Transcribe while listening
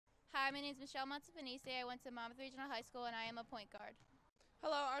Hi, my name is Michelle Montefinise. I went to Monmouth Regional High School, and I am a point guard.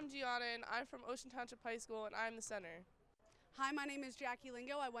 Hello, I'm Gianna, and I'm from Ocean Township High School, and I'm the center. Hi, my name is Jackie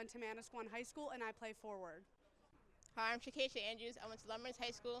Lingo. I went to Manor High School, and I play forward. Hi, I'm Shakesha Andrews. I went to Lumber's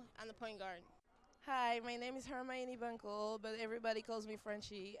High School. I'm the point guard. Hi, my name is Hermione Bunkle, but everybody calls me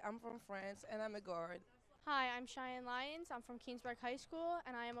Frenchie. I'm from France, and I'm a guard. Hi, I'm Cheyenne Lyons. I'm from Keensburg High School,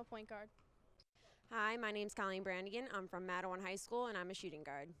 and I am a point guard. Hi, my name's Colleen Brannigan. I'm from Manor High School, and I'm a shooting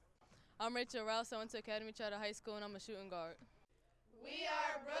guard. I'm Rachel Rouse. I went to Academy Charter High School, and I'm a shooting guard. We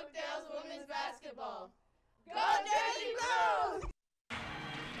are Brookdale's women's basketball. Go Jersey Blues!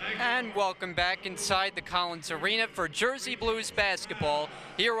 And welcome back inside the Collins Arena for Jersey Blues basketball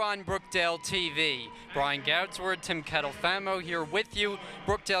here on Brookdale TV. Brian Goudsworth, Tim Kettlefamo here with you.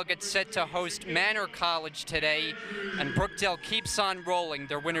 Brookdale gets set to host Manor College today, and Brookdale keeps on rolling.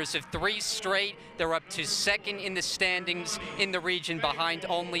 They're winners of 3 straight. They're up to 2nd in the standings in the region behind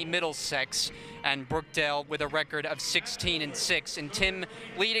only Middlesex. And Brookdale with a record of 16-6. And Tim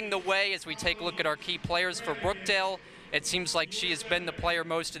leading the way as we take a look at our key players for Brookdale. It seems like she has been the player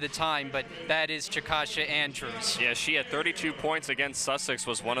most of the time, but that is Chakasha Andrews. Yeah, she had 32 points against Sussex,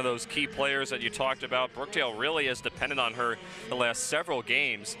 was one of those key players that you talked about. Brookdale really has depended on her the last several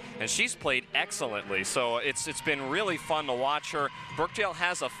games, and she's played excellently. So it's been really fun to watch her. Brookdale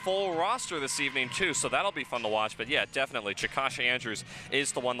has a full roster this evening, too, so that'll be fun to watch. But, yeah, definitely, Chakasha Andrews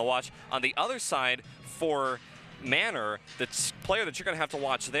is the one to watch. On the other side, for Manor, the player that you're going to have to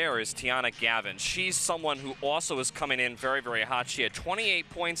watch there is Tiana Gavin. She's someone who also is coming in very, very hot. She had 28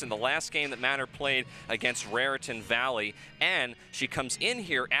 points in the last game that Manor played against Raritan Valley, and she comes in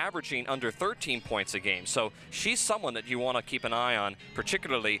here averaging under 13 points a game. So she's someone that you want to keep an eye on,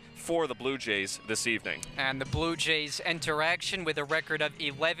 particularly for the Blue Jays this evening. And the Blue Jays enter action with a record of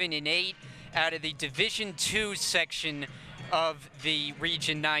 11-8 out of the Division II section of the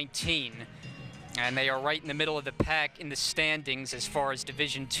Region 19. And they are right in the middle of the pack in the standings as far as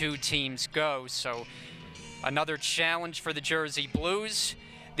Division II teams go. So another challenge for the Jersey Blues.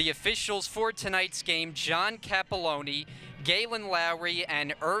 The officials for tonight's game, John Capoloni, Galen Lowry,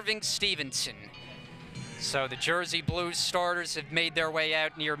 and Irving Stevenson. So the Jersey Blues starters have made their way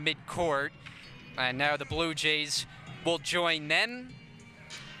out near midcourt. And now the Blue Jays will join them.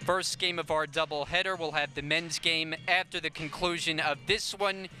 First game of our doubleheader, we'll have the men's game after the conclusion of this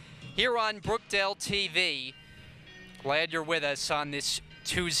one here on Brookdale TV. Glad you're with us on this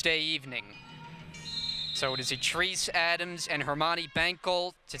Tuesday evening. So it is Atrice Adams and Hermione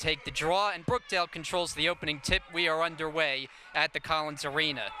Bankel to take the draw, and Brookdale controls the opening tip. We are underway at the Collins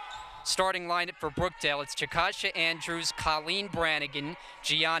Arena. Starting lineup for Brookdale, it's Chakasha Andrews, Colleen Brannigan,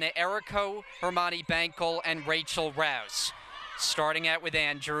 Gianna Erico, Hermione Bankel, and Rachel Rouse. Starting out with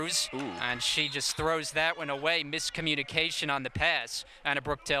Andrews, and she just throws that one away. Miscommunication on the pass, and a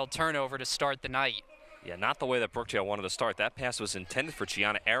Brookdale turnover to start the night. Yeah, not the way that Brookdale wanted to start. That pass was intended for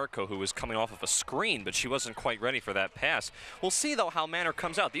Gianna Erico, who was coming off of a screen, but she wasn't quite ready for that pass. We'll see, though, how Manor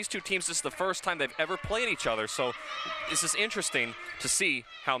comes out. These two teams, this is the first time they've ever played each other, so this is interesting to see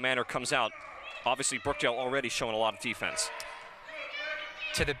how Manor comes out. Obviously, Brookdale already showing a lot of defense.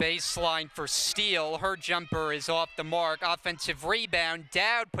 To the baseline for Steele. Her jumper is off the mark. Offensive rebound.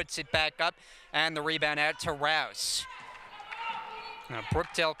 Dowd puts it back up, and the rebound out to Rouse. Now,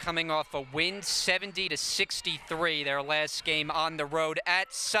 Brookdale coming off a win, 70-63, their last game on the road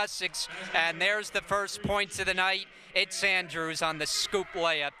at Sussex. And there's the first points of the night. It's Andrews on the scoop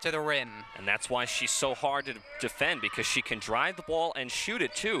layup to the rim. And that's why she's so hard to defend, because she can drive the ball and shoot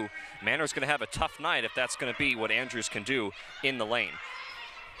it, too. Manor's going to have a tough night if that's going to be what Andrews can do in the lane.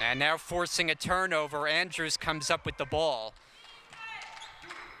 And now forcing a turnover, Andrews comes up with the ball.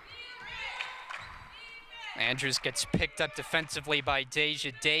 Andrews gets picked up defensively by Deja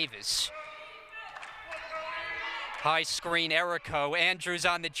Davis. High screen, Erico. Andrews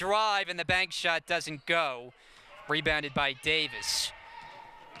on the drive, and the bank shot doesn't go. Rebounded by Davis.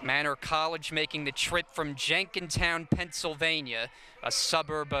 Manor College making the trip from Jenkintown, Pennsylvania, a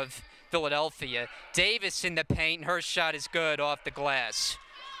suburb of Philadelphia. Davis in the paint, her shot is good off the glass.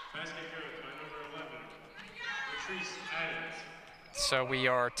 Basket carried by number 11, Atrice Adams. So we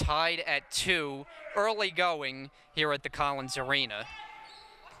are tied at 2, early going here at the Collins Arena.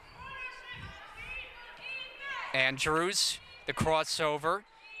 Andrews, the crossover.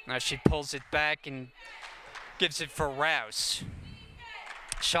 Now she pulls it back and gives it for Rouse.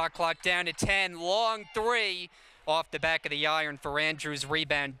 Shot clock down to 10, long 3 off the back of the iron for Andrews,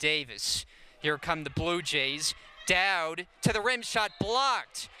 rebound Davis. Here come the Blue Jays. Dowd to the rim, shot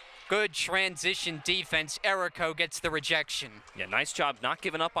blocked. Good transition defense. Erico gets the rejection. Yeah, nice job not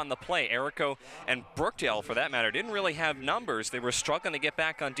giving up on the play. Erico and Brookdale, for that matter, didn't really have numbers. They were struggling to get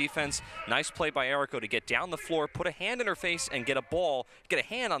back on defense. Nice play by Erico to get down the floor, put a hand in her face, and get a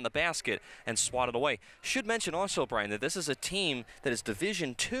hand on the basket and swat it away. Should mention also, Brian, that this is a team that is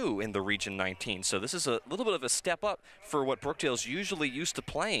Division II in the Region 19. So this is a little bit of a step up for what Brookdale's usually used to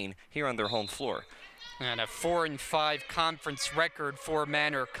playing here on their home floor. And a 4-5 conference record for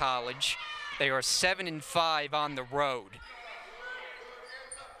Manor College. They are 7-5 on the road.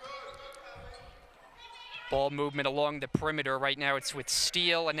 Ball movement along the perimeter. Right now it's with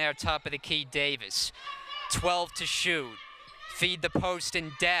Steele, and now top of the key, Davis. 12 to shoot. Feed the post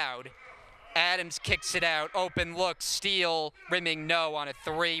and Dowd. Adams kicks it out. Open look. Steele rimming no on a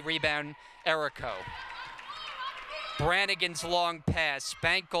 3. Rebound, Erico. Brannigan's long pass.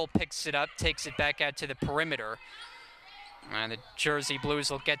 Bankel picks it up, takes it back out to the perimeter. And the Jersey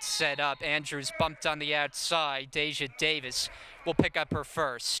Blues will get set up. Andrews bumped on the outside. Deja Davis will pick up her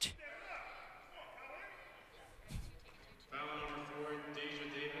first.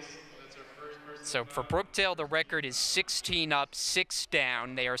 So for Brookdale, the record is 16 up, 6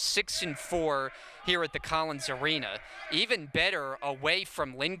 down. They are 6-4 here at the Collins Arena. Even better away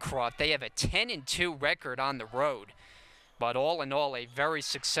from Lincroft. They have a 10-2 record on the road. But all in all, a very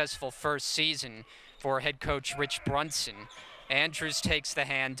successful first season for head coach Rich Brunson. Andrews takes the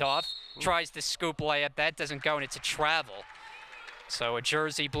handoff, tries the scoop layup. That doesn't go, and it's a travel. So a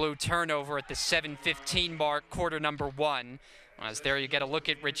Jersey Blue turnover at the 7:15 mark, quarter number 1. As there you get a look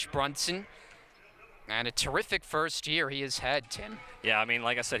at Rich Brunson. And a terrific first year he has had, Tim. Yeah, I mean,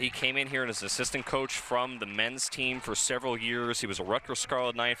 like I said, he came in here as assistant coach from the men's team for several years. He was a Rutgers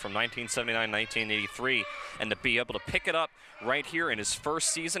Scarlet Knight from 1979, 1983. And to be able to pick it up right here in his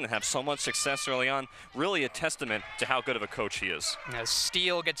first season and have so much success early on, really a testament to how good of a coach he is. Now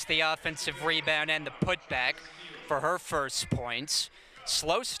Steele gets the offensive rebound and the putback for her first points.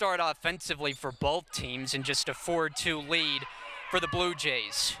 Slow start offensively for both teams and just a 4-2 lead for the Blue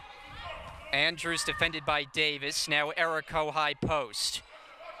Jays. Andrews defended by Davis. Now Erico high post.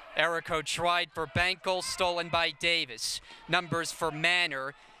 Erico tried for Bankel, stolen by Davis. Numbers for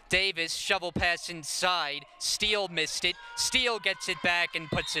Manor. Davis, shovel pass inside. Steele missed it. Steele gets it back and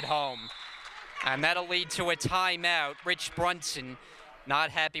puts it home. And that'll lead to a timeout. Rich Brunson not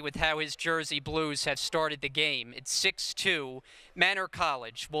happy with how his Jersey Blues have started the game. It's 6-2. Manor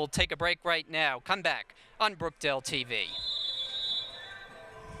College. We'll take a break right now. Come back on Brookdale TV.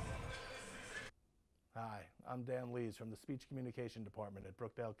 Hi, I'm Dan Lees from the Speech Communication Department at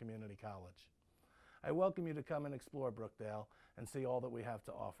Brookdale Community College. I welcome you to come and explore Brookdale and see all that we have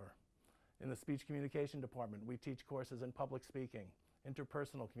to offer. In the Speech Communication Department, we teach courses in public speaking,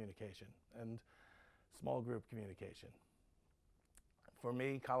 interpersonal communication, and small group communication. For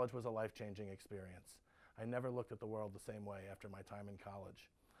me, college was a life-changing experience. I never looked at the world the same way after my time in college.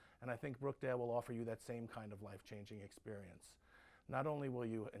 And I think Brookdale will offer you that same kind of life-changing experience. Not only will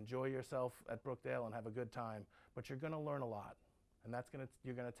you enjoy yourself at Brookdale and have a good time, but you're going to learn a lot. And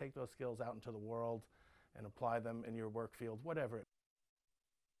you're going to take those skills out into the world and apply them in your work field, whatever it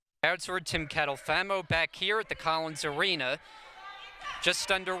is. Outsword Tim Catalfamo back here at the Collins Arena.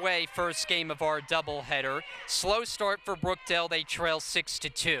 Just underway, first game of our doubleheader. Slow start for Brookdale. They trail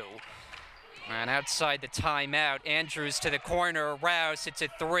 6-2. And outside the timeout, Andrews to the corner. Rouse, it's a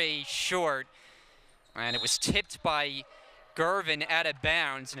 3, short. And it was tipped by Gervin out of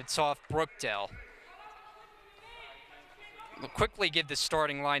bounds, and it's off Brookdale. We'll quickly give the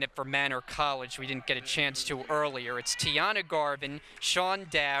starting lineup for Manor College. We didn't get a chance to earlier. It's Tiana Garvin, Sean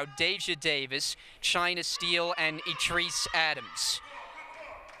Dowd, Deja Davis, China Steele, and Etrice Adams.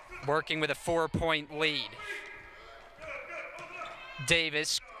 Working with a 4-point lead.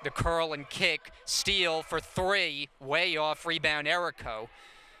 Davis, the curl and kick. Steele for 3, way off, rebound Erico.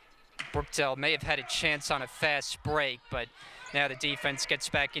 Brookdale may have had a chance on a fast break, but now the defense gets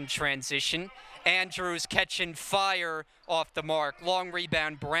back in transition. Andrews catching fire off the mark. Long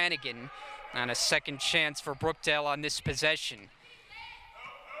rebound, Brannigan. And a second chance for Brookdale on this possession.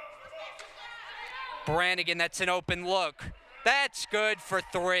 Brannigan, that's an open look. That's good for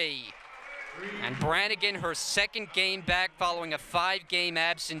 3. And Brannigan, her second game back following a 5-game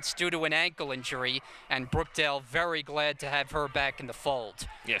absence due to an ankle injury, and Brookdale very glad to have her back in the fold.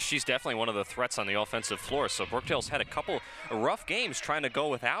 Yeah, she's definitely one of the threats on the offensive floor, so Brookdale's had a couple rough games trying to go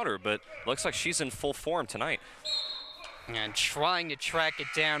without her, but looks like she's in full form tonight. And trying to track it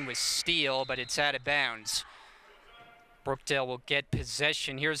down with Steele, but it's out of bounds. Brookdale will get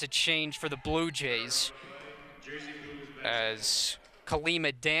possession. Here's a change for the Blue Jays as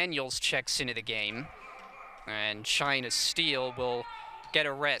Kalima Daniels checks into the game, and China Steele will get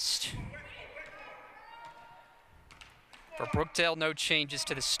a rest. For Brookdale, no changes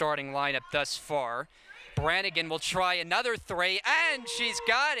to the starting lineup thus far. Brannigan will try another three, and she's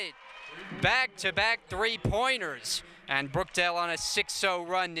got it. Back-to-back three-pointers, and Brookdale on a 6-0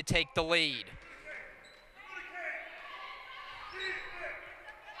 run to take the lead.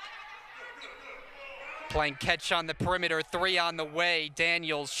 Playing catch on the perimeter, three on the way.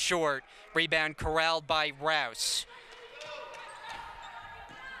 Daniels short. Rebound corralled by Rouse.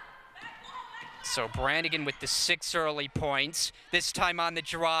 So Brannigan with the 6 early points. This time on the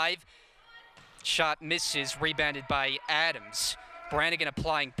drive. Shot misses, rebounded by Adams. Brannigan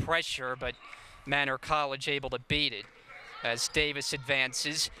applying pressure, but Manor College able to beat it. As Davis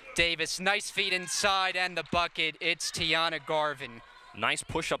advances. Davis, nice feed inside, and the bucket. It's Tiana Garvin. Nice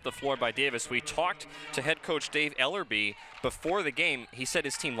push up the floor by Davis. We talked to head coach Dave Ellerby before the game. He said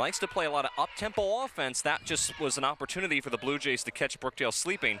his team likes to play a lot of up-tempo offense. That just was an opportunity for the Blue Jays to catch Brookdale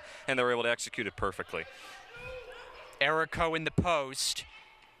sleeping, and they were able to execute it perfectly. Errico in the post.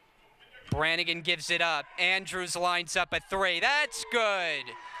 Brannigan gives it up. Andrews lines up a three. That's good.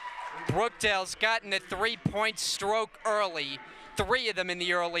 Brookdale's gotten a three-point stroke early. 3 of them in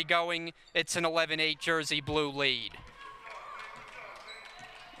the early going. It's an 11-8 Jersey Blue lead.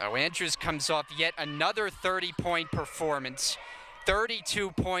 Now Andrews comes off yet another 30-point performance.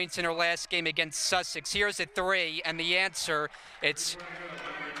 32 points in her last game against Sussex. Here's a three, and the answer, it's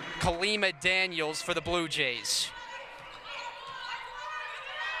Kalima Daniels for the Blue Jays.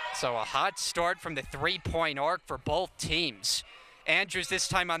 So a hot start from the three-point arc for both teams. Andrews this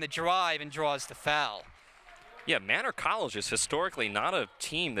time on the drive and draws the foul. Yeah, Manor College is historically not a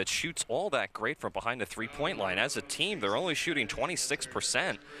team that shoots all that great from behind the three-point line. As a team, they're only shooting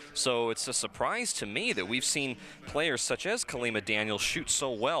 26%. So it's a surprise to me that we've seen players such as Kalima Daniels shoot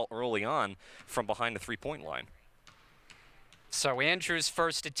so well early on from behind the three-point line. So Andrews'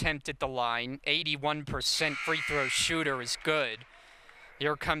 first attempt at the line, 81% free throw shooter is good.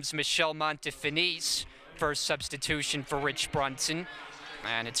 Here comes Michelle Montefinice, first substitution for Rich Brunson.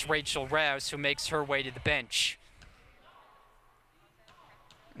 And it's Rachel Rouse who makes her way to the bench.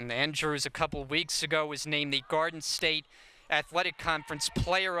 And Andrews a couple weeks ago was named the Garden State Athletic Conference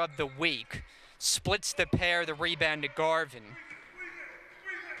Player of the Week. Splits the pair, the rebound to Garvin.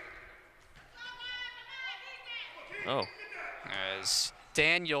 Oh. As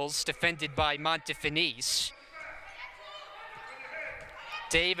Daniels defended by Montefinice.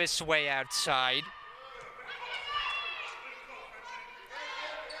 Davis way outside.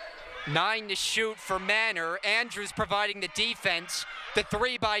 9 to shoot for Manor. Andrews providing the defense. The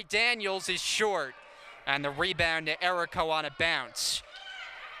three by Daniels is short. And the rebound to Errico on a bounce.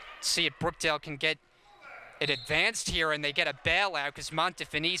 See if Brookdale can get it advanced here and they get a bailout because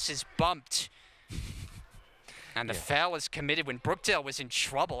Montefinice is bumped. And the foul is committed when Brookdale was in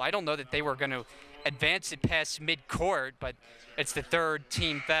trouble. I don't know that they were going to advance it past midcourt, but it's the third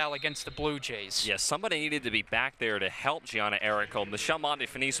team foul against the Blue Jays. Yes, somebody needed to be back there to help Gianna Errico. Michelle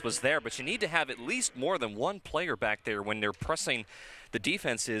Montefinice was there, but you need to have at least more than one player back there when they're pressing the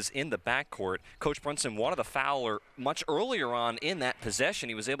defenses in the backcourt. Coach Brunson wanted the foul much earlier on in that possession.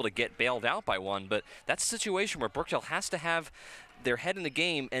 He was able to get bailed out by one, but that's a situation where Brookdale has to have their head in the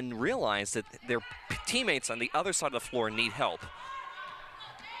game and realize that their teammates on the other side of the floor need help.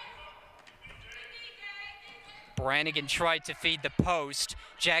 Brannigan tried to feed the post.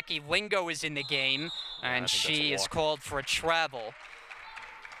 Jackie Lingo is in the game, and she is called for a travel.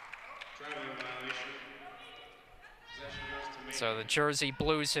 So the Jersey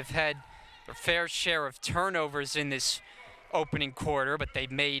Blues have had their fair share of turnovers in this opening quarter, but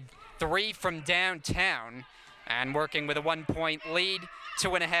they've made 3 from downtown, and working with a 1-point lead,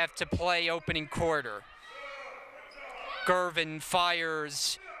 2.5 to play opening quarter. Gervin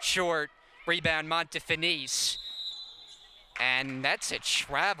fires short, rebound Montefinice. And that's a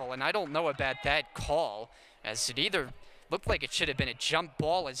travel, and I don't know about that call, as it either looked like it should have been a jump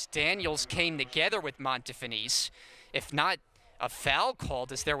ball as Daniels came together with Montefinice. If not a foul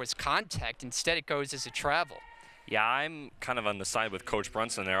called as there was contact, instead it goes as a travel. Yeah, I'm kind of on the side with Coach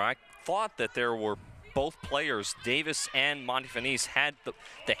Brunson there. I thought that there were both players, Davis and Montefinice, had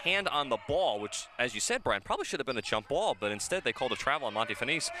the hand on the ball, which, as you said, Brian, probably should have been a jump ball, but instead they called a travel on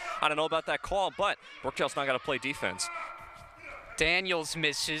Montefinice. I don't know about that call, but Brookdale's not got to play defense. Daniels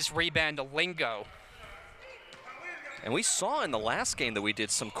misses, rebound to Lingo. And we saw in the last game that we did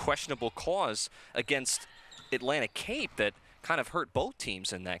some questionable calls against Atlantic Cape that kind of hurt both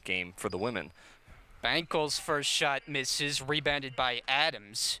teams in that game for the women. Bankel's first shot misses, rebounded by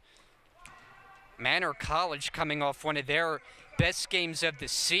Adams. Manor College coming off one of their best games of the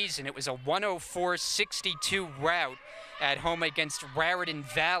season. It was a 104-62 rout at home against Raritan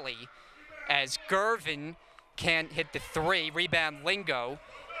Valley as Gervin can't hit the three. Rebound Lingo.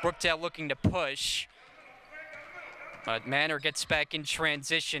 Brookdale looking to push. But Manor gets back in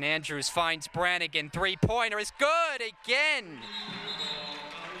transition. Andrews finds Brannigan. Three-pointer is good again.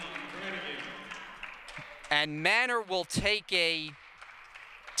 And Manor will take a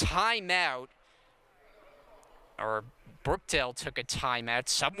timeout. Or Brookdale took a timeout.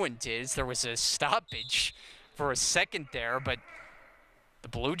 Someone did. There was a stoppage for a second there, but the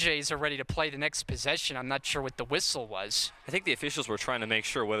Blue Jays are ready to play the next possession. I'm not sure what the whistle was. I think the officials were trying to make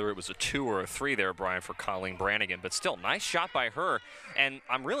sure whether it was a 2 or a 3 there, Brian, for Colleen Brannigan. But still, nice shot by her. And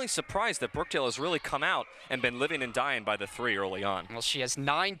I'm really surprised that Brookdale has really come out and been living and dying by the 3 early on. Well, she has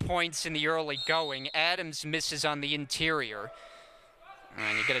 9 points in the early going. Adams misses on the interior.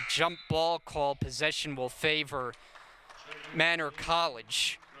 And you get a jump ball call. Possession will favor Manor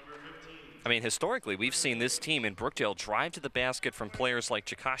College. I mean, historically, we've seen this team in Brookdale drive to the basket from players like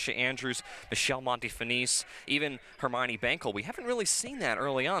Jakasha Andrews, Michelle Montefinis, even Hermione Bankel. We haven't really seen that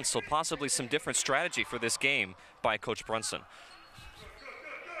early on, so possibly some different strategy for this game by Coach Brunson.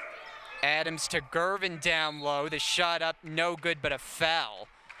 Adams to Gervin down low. The shot up, no good, but a foul.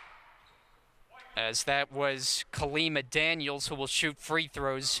 As that was Kalima Daniels, who will shoot free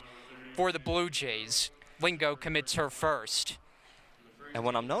throws for the Blue Jays. Lingo commits her first. And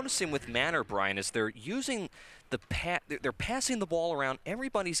what I'm noticing with Manor, Brian, is they're using they're passing the ball around.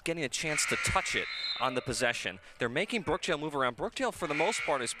 Everybody's getting a chance to touch it on the possession. They're making Brookdale move around. Brookdale, for the most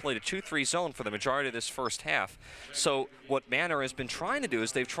part, has played a 2-3 zone for the majority of this first half. So what Manor has been trying to do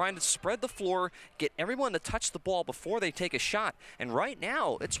is they've tried to spread the floor, get everyone to touch the ball before they take a shot. And right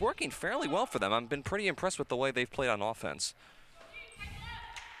now, it's working fairly well for them. I've been pretty impressed with the way they've played on offense.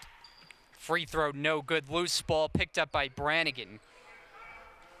 Free throw, no good. Loose ball picked up by Brannigan.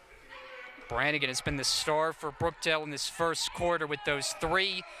 Brannigan has been the star for Brookdale in this first quarter with those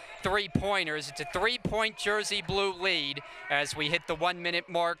three-pointers. It's a 3-point Jersey Blue lead as we hit the 1-minute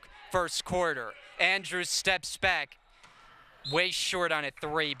mark first quarter. Andrews steps back, way short on a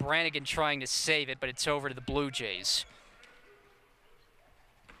 3. Brannigan trying to save it, but it's over to the Blue Jays.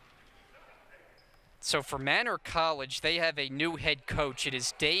 So for Manor College, they have a new head coach. It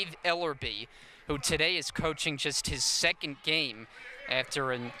is Dave Ellerby, who today is coaching just his second game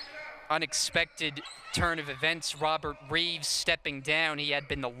after an unexpected turn of events. Robert Reeves stepping down. He had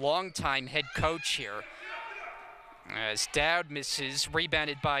been the longtime head coach here. As Dowd misses,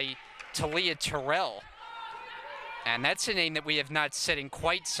 rebounded by Talia Terrell. And that's a name that we have not said in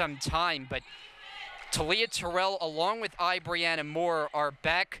quite some time, but Talia Terrell, along with Brianna Moore, are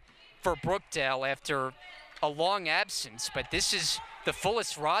back for Brookdale after a long absence, but this is the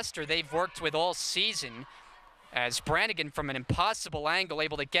fullest roster they've worked with all season, as Brannigan from an impossible angle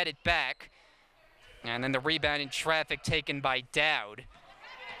able to get it back. And then the rebound in traffic taken by Dowd.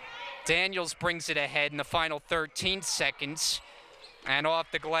 Daniels brings it ahead in the final 13 seconds. And off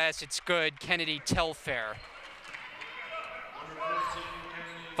the glass, it's good. Kennedy Telfair.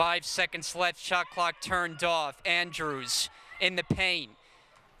 5 seconds left, shot clock turned off. Andrews in the paint.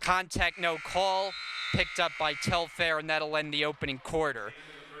 Contact, no call. Picked up by Telfair, and that'll end the opening quarter.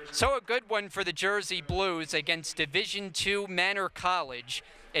 So a good one for the Jersey Blues against Division II Manor College.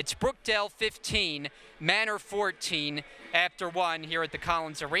 It's Brookdale 15, Manor 14 after 1 here at the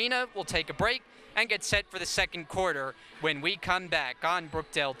Collins Arena. We'll take a break and get set for the second quarter when we come back on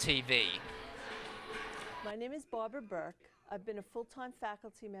Brookdale TV. My name is Barbara Burke. I've been a full-time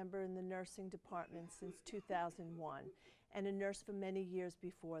faculty member in the nursing department since 2001 and a nurse for many years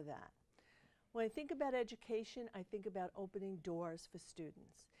before that. When I think about education, I think about opening doors for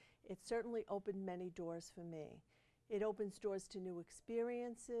students. It certainly opened many doors for me. It opens doors to new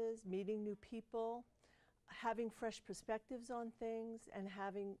experiences, meeting new people, having fresh perspectives on things, and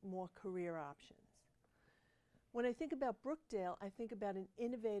having more career options. When I think about Brookdale, I think about an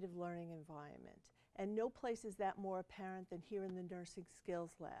innovative learning environment, and no place is that more apparent than here in the Nursing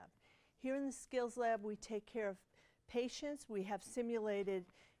Skills Lab. Here in the Skills Lab, we take care of patients. We have simulated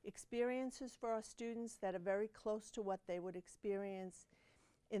experiences for our students that are very close to what they would experience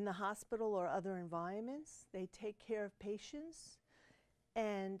in the hospital or other environments. They take care of patients,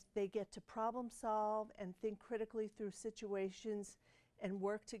 and they get to problem solve and think critically through situations and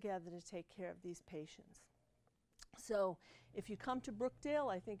work together to take care of these patients. So if you come to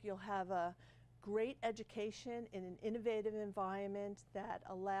Brookdale, I think you'll have a great education in an innovative environment that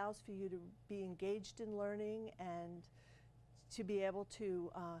allows for you to be engaged in learning and to be able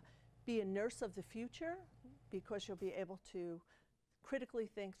to be a nurse of the future, because you'll be able to critically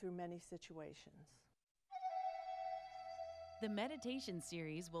think through many situations. The meditation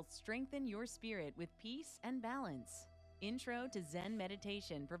series will strengthen your spirit with peace and balance. Intro to Zen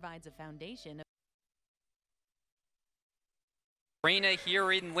Meditation provides a foundation of Arena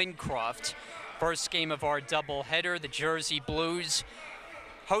here in Lincroft. First game of our doubleheader, the Jersey Blues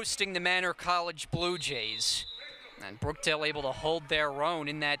hosting the Manor College Blue Jays. And Brookdale able to hold their own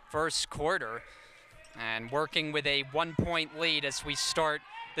in that first quarter and working with a 1-point lead as we start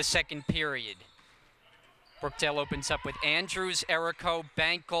the second period. Brookdale opens up with Andrews, Erico,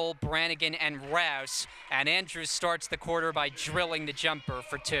 Bankel, Brannigan, and Rouse. And Andrews starts the quarter by drilling the jumper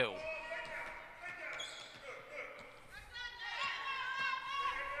for 2.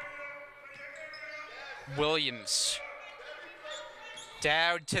 Williams.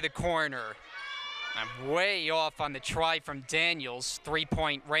 Dowd to the corner. And way off on the try from Daniels.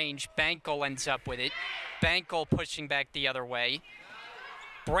 3-point range. Bankel ends up with it. Bankel pushing back the other way.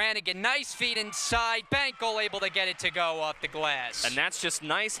 Brannigan, nice feed inside. Bankel able to get it to go off the glass. And that's just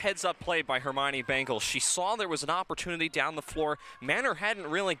nice heads-up play by Hermione Bankel. She saw there was an opportunity down the floor. Manor hadn't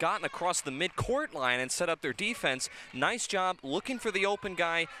really gotten across the mid-court line and set up their defense. Nice job looking for the open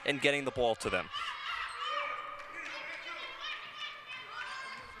guy and getting the ball to them.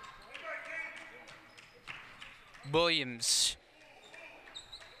 Williams.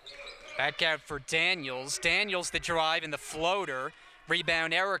 Back out for Daniels. Daniels the drive and the floater.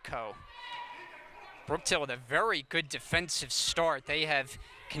 Rebound Erico. Brookdale with a very good defensive start. They have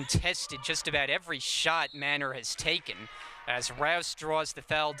contested just about every shot Manor has taken. As Rouse draws the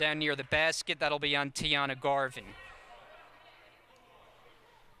foul down near the basket, that'll be on Tiana Garvin.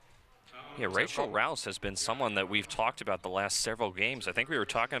 Yeah, Rachel Rouse has been someone that we've talked about the last several games. I think we were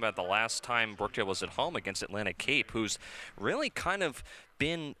talking about the last time Brookdale was at home against Atlantic Cape, who's really kind of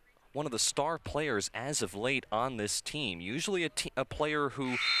been one of the star players as of late on this team. Usually a player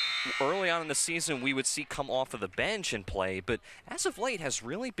who early on in the season we would see come off of the bench and play, but as of late has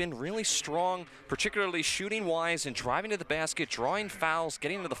really been really strong, particularly shooting-wise and driving to the basket, drawing fouls,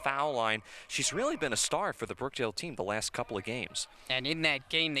 getting to the foul line. She's really been a star for the Brookdale team the last couple of games. And in that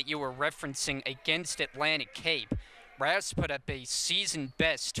game that you were referencing against Atlantic Cape, Rouse put up a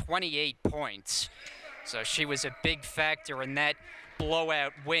season-best 28 points. So she was a big factor in that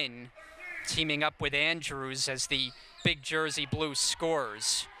blowout win, teaming up with Andrews as the big Jersey Blues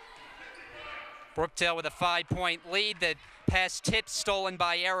scorers. Brookdale with a 5-point lead. The pass tip stolen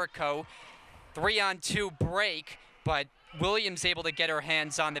by Erico. 3-on-2 break, but Williams able to get her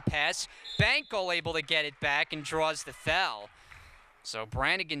hands on the pass. Bankel able to get it back and draws the foul. So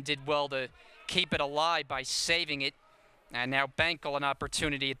Brannigan did well to keep it alive by saving it. And now Bankel an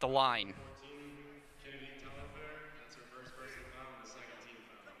opportunity at the line.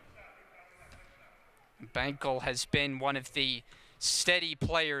 Bankel has been one of the steady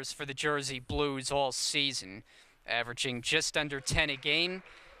players for the Jersey Blues all season, averaging just under 10 a game.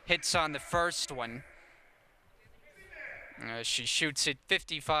 Hits on the first one. She shoots at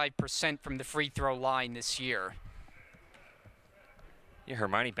 55% from the free throw line this year. Yeah,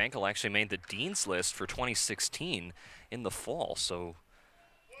 Hermione Bankel actually made the Dean's List for 2016 in the fall, so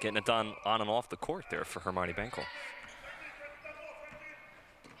getting it done on and off the court there for Hermione Bankel.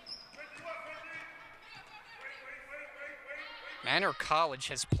 Manor College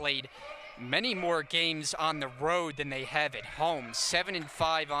has played many more games on the road than they have at home.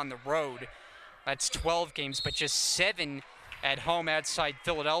 7-5 on the road. That's 12 games, but just 7 at home outside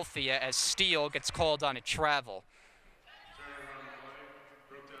Philadelphia as Steele gets called on a travel.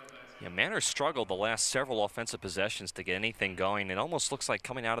 Yeah, Manor struggled the last several offensive possessions to get anything going. It almost looks like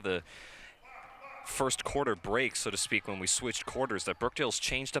coming out of the first quarter break, so to speak, when we switched quarters, that Brookdale's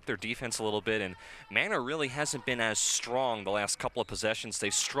changed up their defense a little bit, and Manor really hasn't been as strong the last couple of possessions.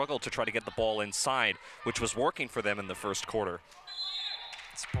 They've struggled to try to get the ball inside, which was working for them in the first quarter.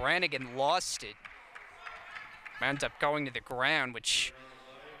 It's Brannigan lost it. Wound up going to the ground, which,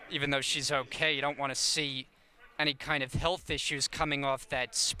 even though she's okay, you don't want to see any kind of health issues coming off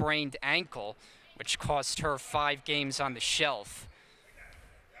that sprained ankle, which cost her 5 games on the shelf.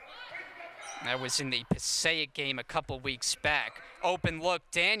 That was in the Passaic game a couple weeks back. Open look,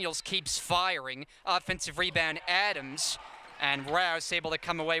 Daniels keeps firing. Offensive rebound, Adams. And Rouse able to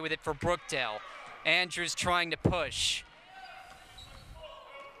come away with it for Brookdale. Andrews trying to push.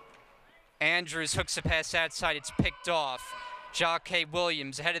 Andrews hooks a pass outside, it's picked off. Jacque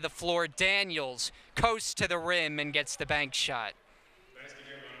Williams ahead of the floor, Daniels coasts to the rim and gets the bank shot.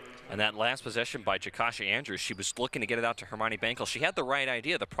 And that last possession by Jakashi Andrews, she was looking to get it out to Hermione Bankel. She had the right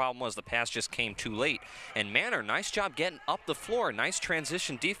idea. The problem was the pass just came too late. And Manor, nice job getting up the floor. Nice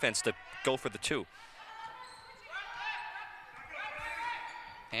transition defense to go for the 2.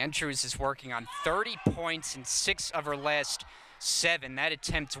 Andrews is working on 30 points in 6 of her last 7. That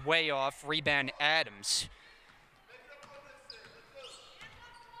attempt way off. Rebound Adams.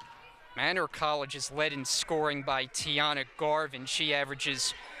 Manor College is led in scoring by Tiana Garvin. She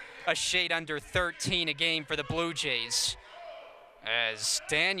averages a shade under 13 a game for the Blue Jays. As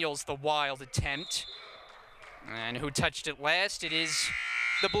Daniels, the wild attempt. And who touched it last? It is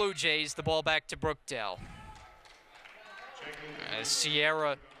the Blue Jays. The ball back to Brookdale. As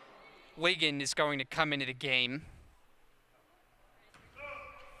Sierra Ligon is going to come into the game.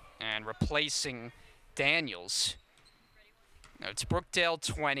 And replacing Daniels. Now it's Brookdale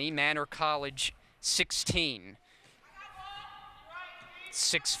 20, Manor College 16.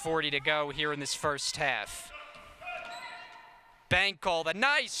 6:40 to go here in this first half. Bankel, the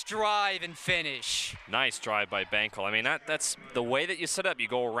nice drive and finish. Nice drive by Bankel. I mean, that's the way that you set up. You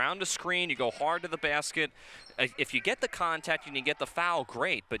go around the screen, you go hard to the basket. If you get the contact and you get the foul,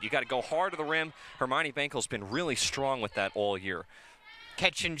 great, but you got to go hard to the rim. Hermione Bankel's been really strong with that all year.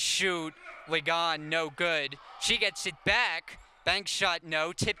 Catch and shoot, Ligon, no good. She gets it back. Bank shot,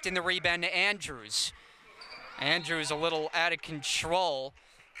 no. Tipped in the rebound to Andrews. Andrews a little out of control.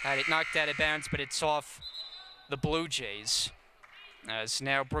 Had it knocked out of bounds, but it's off the Blue Jays. As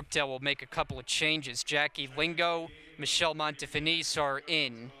now Brookdale will make a couple of changes. Jackie Lingo, Michelle Montefinice are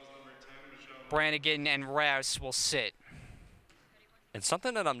in. Brannigan and Rouse will sit. And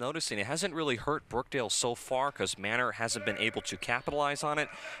something that I'm noticing, it hasn't really hurt Brookdale so far because Manor hasn't been able to capitalize on it.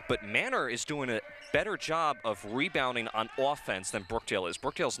 But Manor is doing a better job of rebounding on offense than Brookdale is.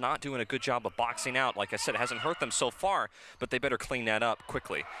 Brookdale's not doing a good job of boxing out. Like I said, it hasn't hurt them so far, but they better clean that up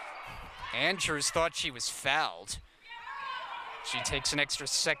quickly. Andrews thought she was fouled. She takes an extra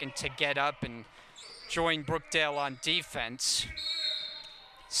second to get up and join Brookdale on defense.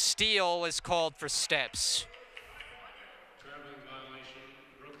 Steele is called for steps.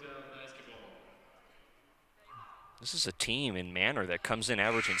 This is a team in Manor that comes in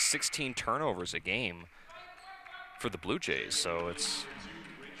averaging 16 turnovers a game for the Blue Jays, so it's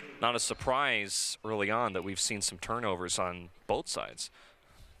not a surprise early on that we've seen some turnovers on both sides.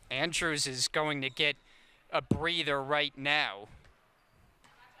 Andrews is going to get a breather right now.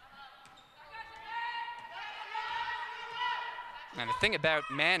 And the thing about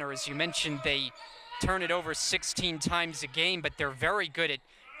Manor is you mentioned they turn it over 16 times a game, but they're very good at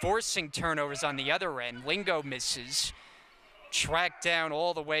forcing turnovers on the other end. Lingo misses. Tracked down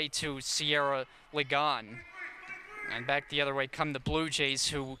all the way to Sierra Ligon. And back the other way come the Blue Jays,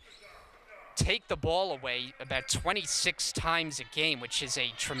 who take the ball away about 26 times a game, which is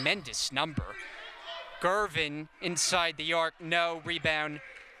a tremendous number. Gervin inside the arc, no. Rebound,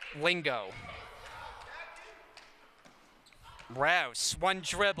 Lingo. Rouse, one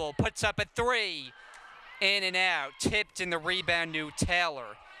dribble, puts up a 3. In and out, tipped in the rebound to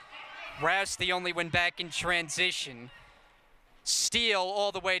Taylor. Rouse the only one back in transition. Steele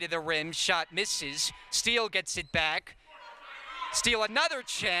all the way to the rim, shot misses. Steele gets it back. Steele another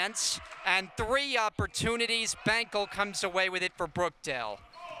chance, and 3 opportunities. Bankel comes away with it for Brookdale.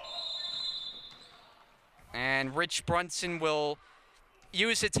 And Rich Brunson will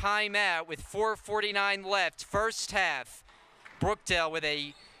use a timeout with 4:49 left, first half. Brookdale with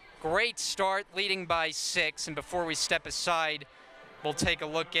a great start, leading by 6. And before we step aside, we'll take a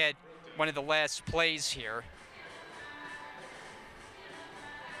look at one of the last plays here.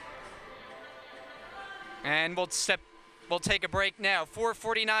 And we'll take a break now.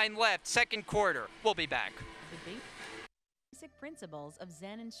 4:49 left, second quarter. We'll be back. The basic principles of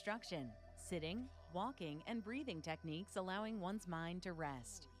Zen instruction: sitting, walking, and breathing techniques allowing one's mind to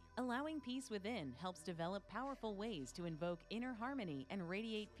rest. Allowing peace within helps develop powerful ways to invoke inner harmony and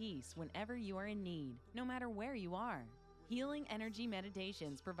radiate peace whenever you are in need, no matter where you are. Healing Energy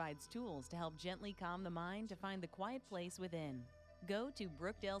Meditations provides tools to help gently calm the mind to find the quiet place within. Go to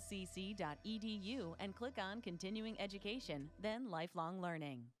brookdalecc.edu and click on Continuing Education, then Lifelong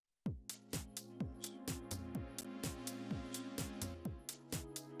Learning.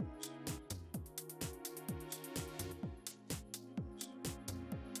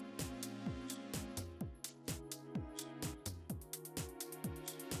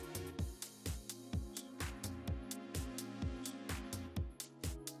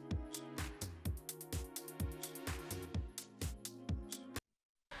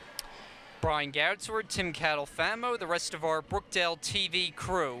 Brian Goudsward, Tim Catalfamo, the rest of our Brookdale TV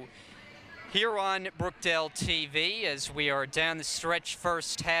crew here on Brookdale TV as we are down the stretch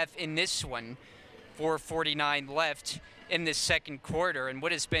first half in this one. 4:49 left in the second quarter, and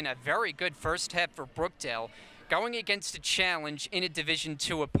what has been a very good first half for Brookdale, going against a challenge in a Division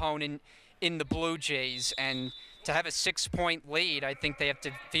II opponent in the Blue Jays, and to have a 6-point lead, I think they have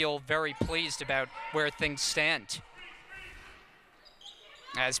to feel very pleased about where things stand.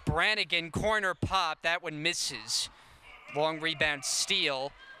 As Brannigan, corner pop, that one misses. Long rebound,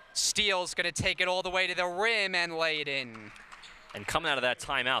 Steele. Steele's going to take it all the way to the rim and lay it in. And coming out of that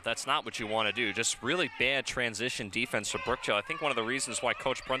timeout, that's not what you want to do. Just really bad transition defense for Brookdale. I think one of the reasons why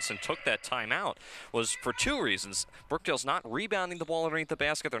Coach Brunson took that timeout was for two reasons. Brookdale's not rebounding the ball underneath the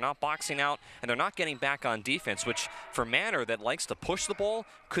basket, they're not boxing out, and they're not getting back on defense, which for Manor that likes to push the ball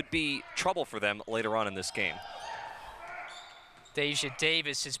could be trouble for them later on in this game. Deja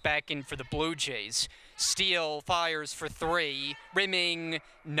Davis is back in for the Blue Jays. Steele fires for three, rimming,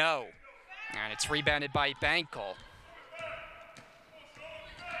 no. And it's rebounded by Bankel.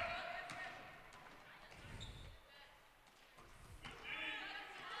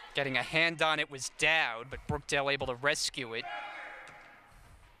 Getting a hand on it was Dowd, but Brookdale able to rescue it.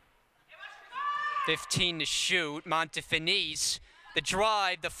 15 to shoot. Montefinice, the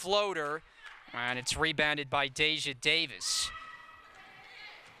drive, the floater, and it's rebounded by Deja Davis.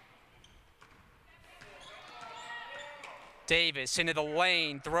 Davis into the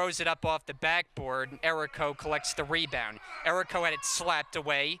lane, throws it up off the backboard. Errico collects the rebound. Errico had it slapped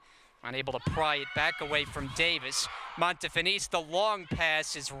away, unable to pry it back away from Davis. Montefinice, the long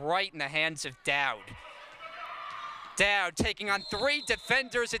pass is right in the hands of Dowd. Dowd taking on three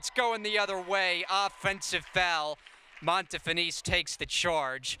defenders. It's going the other way. Offensive foul. Montefinice takes the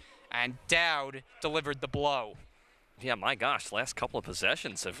charge, and Dowd delivered the blow. Yeah, my gosh, last couple of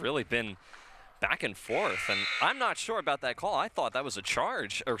possessions have really been back and forth, and I'm not sure about that call. I thought that was a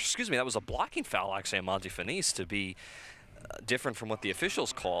charge, or excuse me, that was a blocking foul actually on Montefinice to be different from what the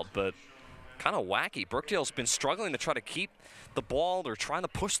officials called, but kind of wacky. Brookdale's been struggling to try to keep the ball. They're trying to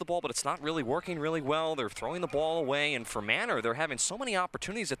push the ball, but it's not really working really well. They're throwing the ball away, and for Manor, they're having so many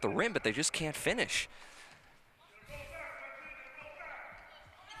opportunities at the rim, but they just can't finish.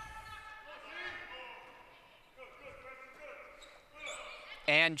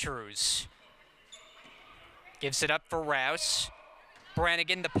 Andrews gives it up for Rouse.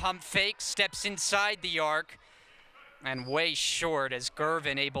 Brannigan, the pump fake, steps inside the arc, and way short as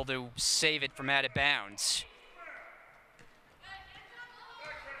Gervin able to save it from out of bounds.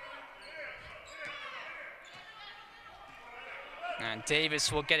 And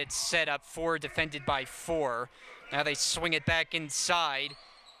Davis will get it set up, 4 defended by 4. Now they swing it back inside.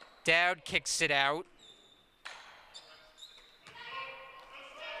 Dowd kicks it out.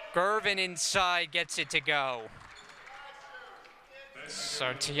 Gervin inside gets it to go.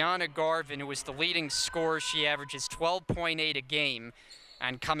 So Tiana Garvin, who was the leading scorer, she averages 12.8 a game,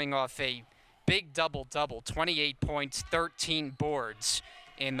 and coming off a big double-double, 28 points, 13 boards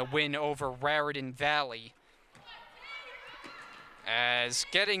in the win over Raritan Valley. As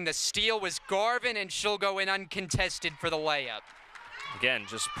getting the steal was Garvin, and she'll go in uncontested for the layup. Again,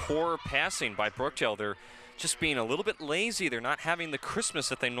 just poor passing by Brookdale. They're just being a little bit lazy. They're not having the crispness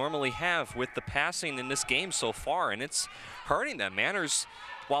that they normally have with the passing in this game so far, and it's hurting them. Manor's,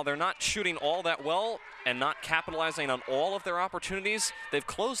 while they're not shooting all that well and not capitalizing on all of their opportunities, they've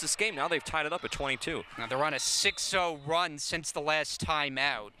closed this game. Now they've tied it up at 22. Now they're on a 6-0 run since the last time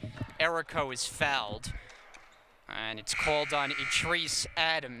out. Errico is fouled, and it's called on Itrice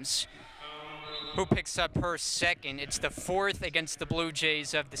Adams, who picks up her second. It's the 4th against the Blue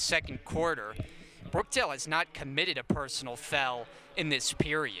Jays of the second quarter. Brookdale has not committed a personal foul in this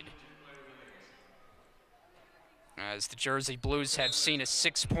period, as the Jersey Blues have seen a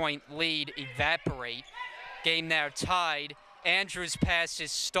 6-point lead evaporate. Game now tied. Andrews' pass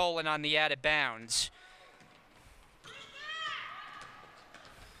is stolen on the out of bounds.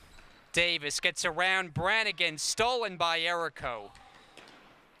 Davis gets around Brannigan, stolen by Errico.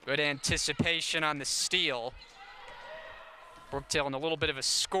 Good anticipation on the steal. Brookdale in a little bit of a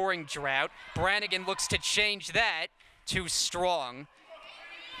scoring drought. Brannigan looks to change that. Too strong.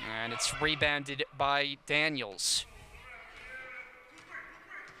 And it's rebounded by Daniels.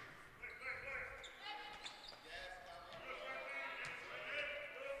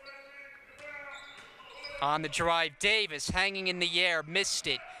 On the drive, Davis hanging in the air, missed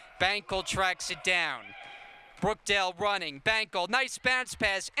it. Bankel tracks it down. Brookdale running, Bankel, nice bounce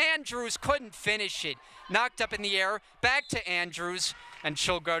pass. Andrews couldn't finish it. Knocked up in the air, back to Andrews, and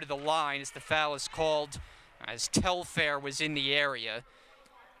she'll go to the line as the foul is called, as Telfair was in the area.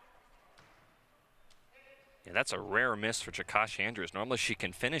 Yeah, that's a rare miss for Jakashi Andrews. Normally she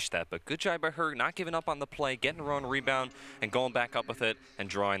can finish that, but good job by her not giving up on the play, getting her own rebound, and going back up with it and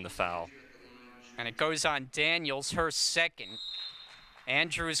drawing the foul. And it goes on Daniels, her second.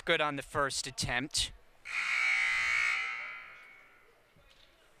 Andrews good on the first attempt.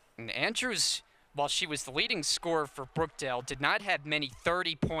 And Andrews while she was the leading scorer for Brookdale, did not have many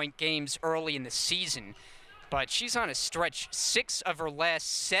 30-point games early in the season, but she's on a stretch. 6 of her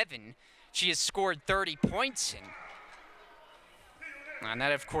last 7 she has scored 30 points in. And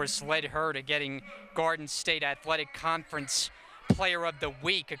that, of course, led her to getting Garden State Athletic Conference Player of the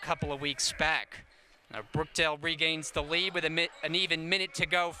Week a couple of weeks back. Now, Brookdale regains the lead with an even minute to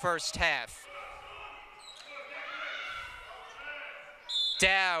go first half.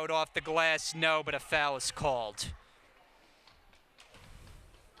 Dowd off the glass, no, but a foul is called.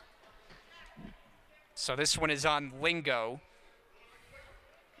 So this one is on Lingo.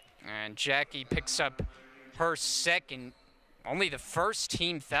 And Jackie picks up her second. Only the first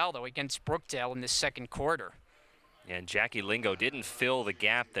team foul, though, against Brookdale in the second quarter. And Jackie Lingo didn't fill the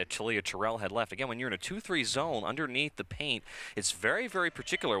gap that Talia Terrell had left. Again, when you're in a 2-3 zone underneath the paint, it's very, very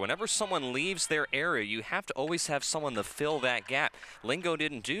particular. Whenever someone leaves their area, you have to always have someone to fill that gap. Lingo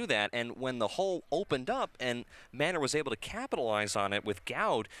didn't do that, and when the hole opened up and Manor was able to capitalize on it with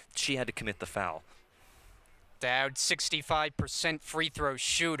Gowd, she had to commit the foul. Dowd, 65% free throw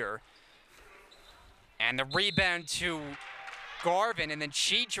shooter. And the rebound to Garvin, and then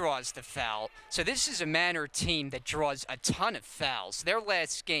she draws the foul. So this is a Manor team that draws a ton of fouls. Their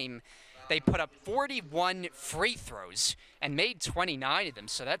last game, they put up 41 free throws and made 29 of them,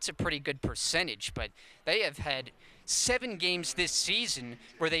 so that's a pretty good percentage. But they have had 7 games this season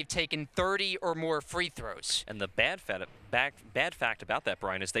where they've taken 30 or more free throws. And the bad fact about that,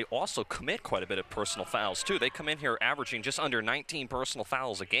 Brian, is they also commit quite a bit of personal fouls, too. They come in here averaging just under 19 personal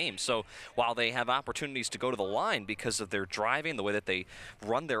fouls a game. So while they have opportunities to go to the line because of their driving, the way that they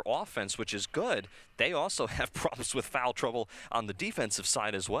run their offense, which is good, they also have problems with foul trouble on the defensive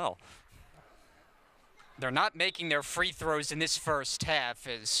side as well. They're not making their free throws in this first half,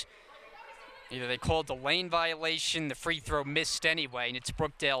 as either they called the lane violation, the free throw missed anyway, and it's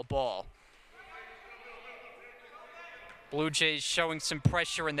Brookdale ball. Blue Jays showing some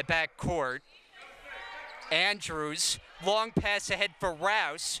pressure in the back court. Andrews, long pass ahead for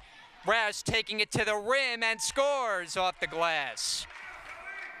Rouse. Rouse taking it to the rim and scores off the glass.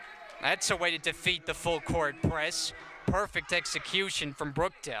 That's a way to defeat the full court press. Perfect execution from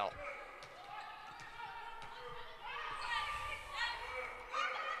Brookdale.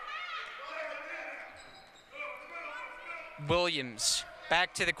 Williams,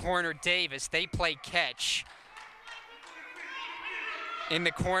 back to the corner, Davis. They play catch. In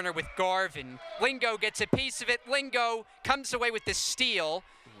the corner with Garvin. Lingo gets a piece of it. Lingo comes away with the steal.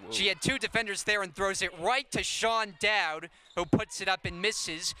 Whoa. She had 2 defenders there and throws it right to Sean Dowd, who puts it up and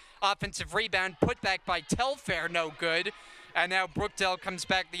misses. Offensive rebound put back by Telfair, no good. And now Brookdale comes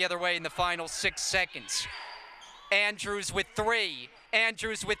back the other way in the final 6 seconds. Andrews with 3.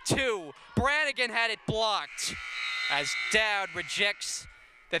 Andrews with 2. Brannigan had it blocked as Dowd rejects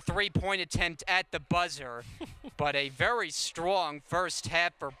the 3-point attempt at the buzzer. But a very strong first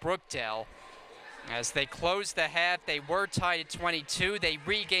half for Brookdale. As they close the half, they were tied at 22. They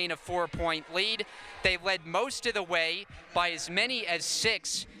regain a 4-point lead. They led most of the way by as many as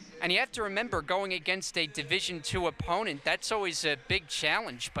 6. And you have to remember, going against a Division II opponent, that's always a big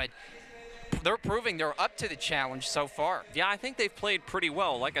challenge. But they're proving they're up to the challenge so far. Yeah, I think they've played pretty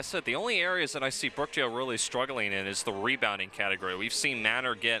well. Like I said, the only areas that I see Brookdale really struggling in is the rebounding category. We've seen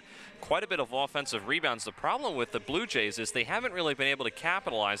Manor get quite a bit of offensive rebounds. The problem with the Blue Jays is they haven't really been able to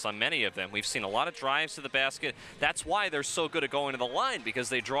capitalize on many of them. We've seen a lot of drives to the basket. That's why they're so good at going to the line, because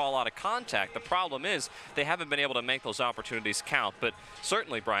they draw a lot of contact. The problem is they haven't been able to make those opportunities count. But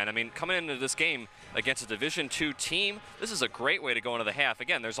certainly, Brian, I mean, coming into this game against a Division II team, this is a great way to go into the half.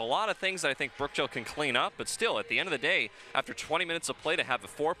 Again, there's a lot of things that I think Brookdale can clean up, but still, at the end of the day, after 20 minutes of play, to have a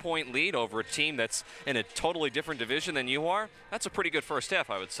 4-point lead over a team that's in a totally different division than you are, that's a pretty good first half,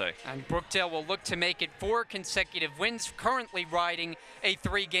 I would say. And Brookdale will look to make it 4 consecutive wins, currently riding a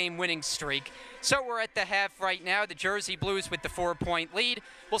 3-game winning streak. So we're at the half right now. The Jersey Blues with the 4-point lead.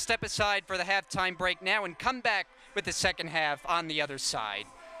 We'll step aside for the halftime break now and come back with the second half on the other side.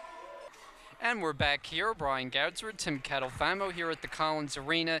 And we're back here. Brian Goudsworth, Tim Catalfamo here at the Collins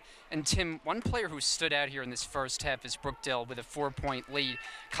Arena. And Tim, one player who stood out here in this first half is Brookdale with a 4-point lead.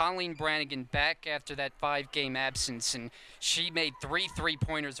 Colleen Brannigan back after that 5-game absence, and she made 3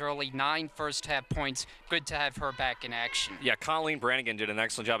 3-pointers early, 9 first-half points. Good to have her back in action. Yeah, Colleen Brannigan did an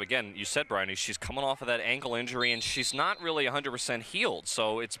excellent job. Again, you said, Brian, she's coming off of that ankle injury, and she's not really 100% healed.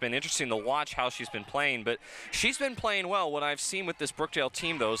 So it's been interesting to watch how she's been playing. But she's been playing well. What I've seen with this Brookdale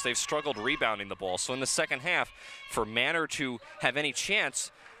team, though, is they've struggled rebounding the ball. So in the second half, for Manor to have any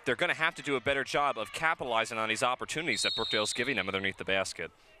chance, they're going to have to do a better job of capitalizing on these opportunities that Brookdale's giving them underneath the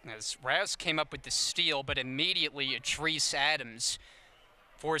basket. As Rouse came up with the steal, but immediately Atrice Adams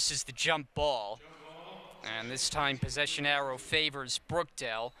forces the jump ball. And this time possession arrow favors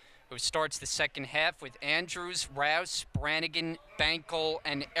Brookdale, who starts the second half with Andrews, Rouse, Brannigan, Bankel,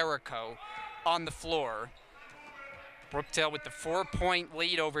 and Erico on the floor. Brookdale with the 4-point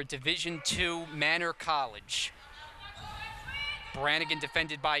lead over Division II Manor College. Brannigan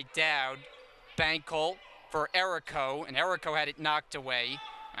defended by Dowd. Bankel for Erico, and Erico had it knocked away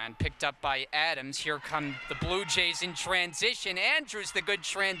and picked up by Adams. Here come the Blue Jays in transition. Andrews, the good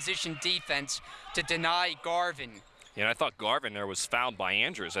transition defense to deny Garvin. Yeah, I thought Garvin there was fouled by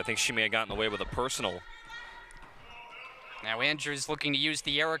Andrews. I think she may have gotten away with a personal. Now Andrews looking to use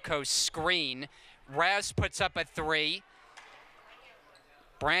the Erico screen. Rouse puts up a 3.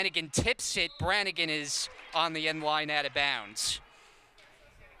 Brannigan tips it. Brannigan is on the end line out of bounds.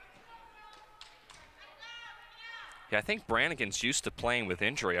 Yeah, I think Brannigan's used to playing with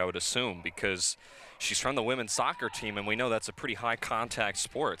injury, I would assume, because she's from the women's soccer team, and we know that's a pretty high contact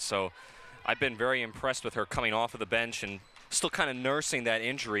sport. So I've been very impressed with her coming off of the bench and still kind of nursing that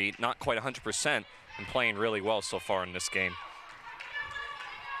injury, not quite 100%, and playing really well so far in this game.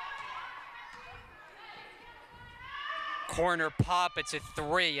 Corner pop, it's a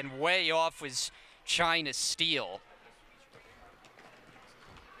 3, and way off was China Steele.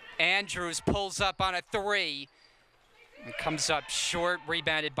 Andrews pulls up on a 3. And comes up short,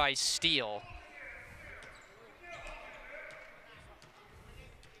 rebounded by Steele.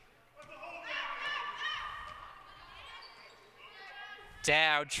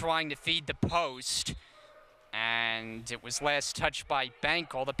 Dowd trying to feed the post. And it was last touched by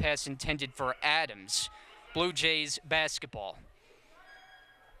Bankel, the pass intended for Adams. Blue Jays basketball.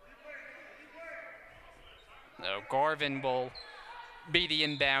 So Garvin will be the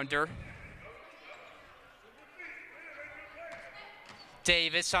inbounder.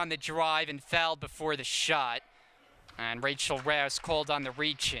 Davis on the drive and fouled before the shot. And Rachel Rouse called on the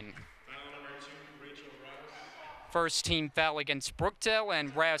reach-in. First team foul against Brookdale,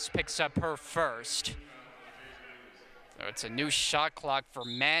 and Rouse picks up her first. So it's a new shot clock for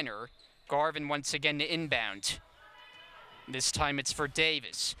Manor. Garvin once again to inbound. This time it's for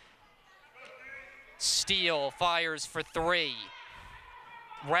Davis. Steele fires for 3.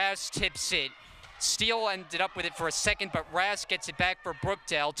 Rouse tips it. Steele ended up with it for a second, but Rouse gets it back for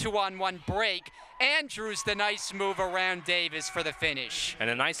Brookdale. 2-on-1 break. Andrews, the nice move around Davis for the finish. And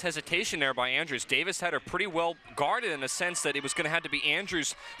a nice hesitation there by Andrews. Davis had her pretty well guarded in the sense that it was going to have to be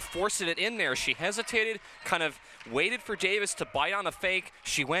Andrews forcing it in there. She hesitated, kind of waited for Davis to bite on the fake.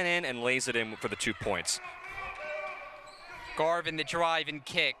 She went in and lays it in for the 2 points. Garvin the drive and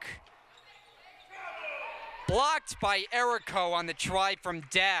kick. Blocked by Erico on the drive from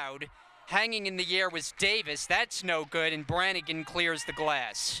Dowd. Hanging in the air was Davis. That's no good, and Brannigan clears the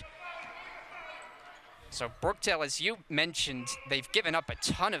glass. So Brookdale, as you mentioned, they've given up a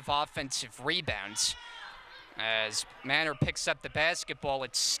ton of offensive rebounds. As Manor picks up the basketball,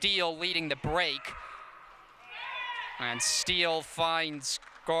 it's Steele leading the break. And Steele finds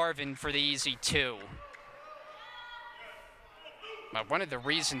Garvin for the easy 2. Now, one of the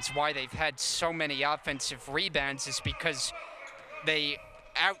reasons why they've had so many offensive rebounds is because they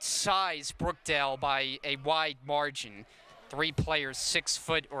outsize Brookdale by a wide margin. 3 players 6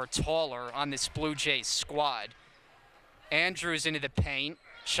 foot or taller on this Blue Jays squad. Andrews into the paint.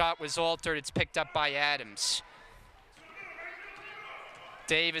 Shot was altered. It's picked up by Adams.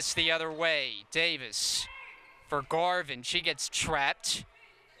 Davis the other way. Davis for Garvin. She gets trapped.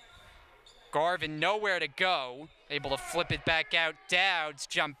 Garvin nowhere to go. Able to flip it back out. Dowd's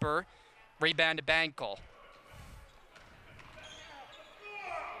jumper. Rebound to Bankel.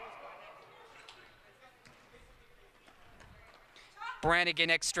 Brannigan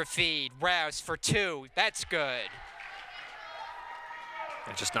extra feed. Rouse for 2. That's good.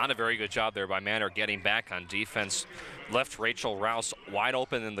 And just not a very good job there by Manor getting back on defense. Left Rachel Rouse wide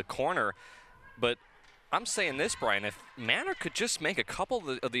open in the corner. But I'm saying this, Brian, if Manor could just make a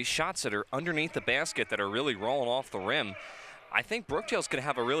couple of these shots that are underneath the basket that are really rolling off the rim, I think Brookdale's going to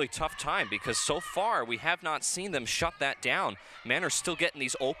have a really tough time, because so far we have not seen them shut that down. Manor's still getting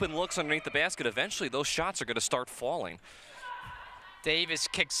these open looks underneath the basket. Eventually those shots are going to start falling. Davis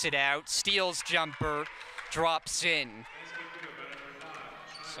kicks it out. Steele's jumper drops in.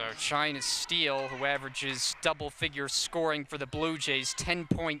 So China Steele, who averages double-figure scoring for the Blue Jays,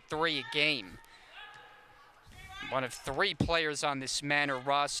 10.3 a game. One of 3 players on this Manor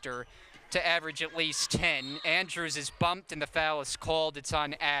roster to average at least 10. Andrews is bumped and the foul is called. It's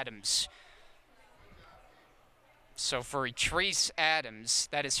on Adams. So for Etrice Adams,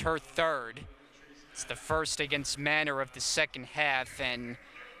 that is her 3rd. It's the first against Manor of the second half, and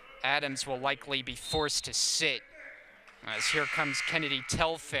Adams will likely be forced to sit. As here comes Kennedy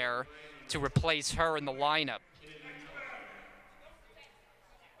Telfair to replace her in the lineup.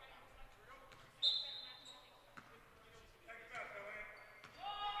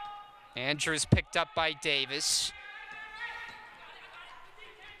 Andrews picked up by Davis.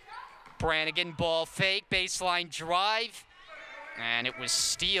 Brannigan, ball fake, baseline drive. And it was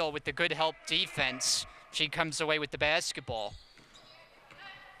Steele with the good help defense. She comes away with the basketball.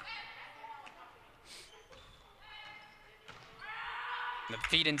 The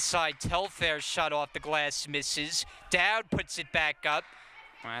feed inside, Telfair shot off the glass, misses. Dowd puts it back up.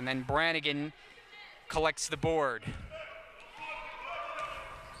 And then Brannigan collects the board.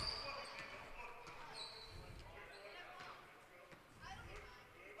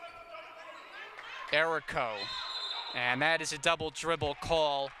 Errico. And that is a double dribble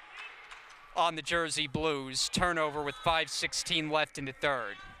call on the Jersey Blues. Turnover with 5:16 left in the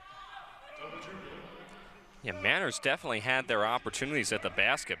third. Yeah, Manor's definitely had their opportunities at the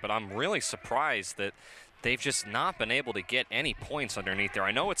basket, but I'm really surprised that they've just not been able to get any points underneath there.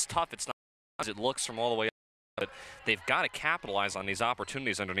 I know it's tough. It's not as it looks from all the way up, but they've got to capitalize on these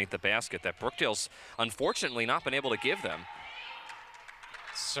opportunities underneath the basket that Brookdale's unfortunately not been able to give them.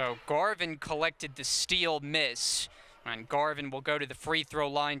 So Garvin collected the steal miss, and Garvin will go to the free throw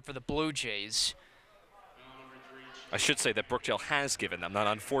line for the Blue Jays. I should say that Brookdale has given them, not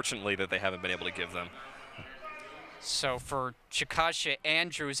unfortunately that they haven't been able to give them. So for Chikasha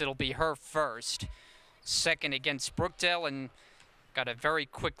Andrews, it'll be her first. Second against Brookdale, and got a very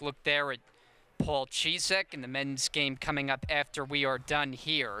quick look there at Paul Chizek in the men's game coming up after we are done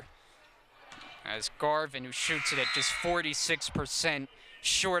here. As Garvin, who shoots it at just 46%,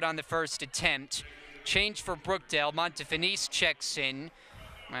 short on the first attempt. Change for Brookdale. Montefinice checks in,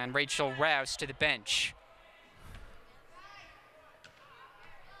 and Rachel Rouse to the bench.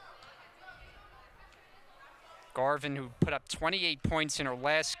 Garvin, who put up 28 points in her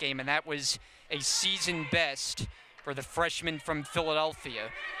last game, and that was a season best for the freshman from Philadelphia.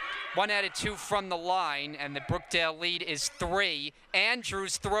 1 out of 2 from the line, and the Brookdale lead is 3.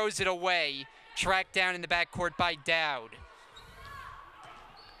 Andrews throws it away, tracked down in the backcourt by Dowd.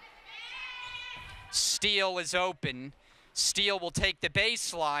 Steele is open. Steele will take the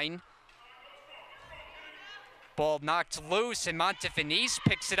baseline. Ball knocked loose, and Montefinice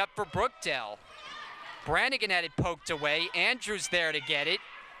picks it up for Brookdale. Brannigan had it poked away. Andrews there to get it.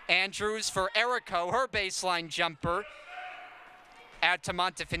 Andrews for Errico, her baseline jumper. Out to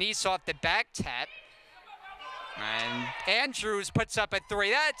Montefinice off the back tap. And Andrews puts up a 3.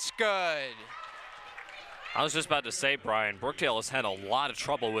 That's good. I was just about to say, Brian, Brookdale has had a lot of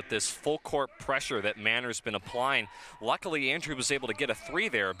trouble with this full court pressure that Manor's been applying. Luckily, Andrew was able to get a 3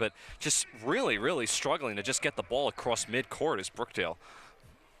 there, but just really, really struggling to just get the ball across midcourt is Brookdale.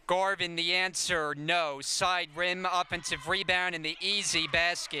 Garvin, the answer, no. Side rim, offensive rebound, and the easy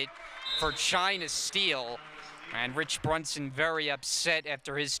basket for China Steele. And Rich Brunson very upset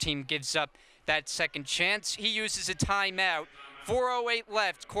after his team gives up that second chance. He uses a timeout. 4:08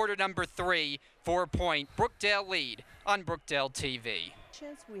 left, quarter number 3, 4-point Brookdale lead on Brookdale TV.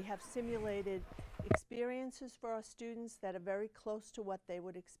 We have simulated experiences for our students that are very close to what they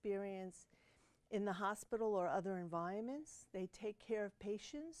would experience in the hospital or other environments. They take care of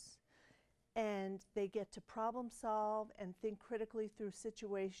patients, and they get to problem solve and think critically through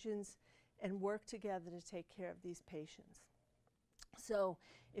situations and work together to take care of these patients. So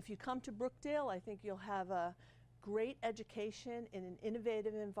if you come to Brookdale, I think you'll have a great education in an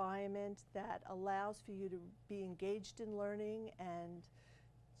innovative environment that allows for you to be engaged in learning and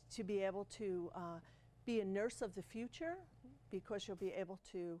to be able to be a nurse of the future, because you'll be able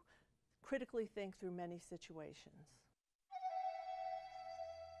to critically think through many situations.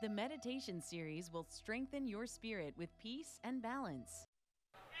 The meditation series will strengthen your spirit with peace and balance.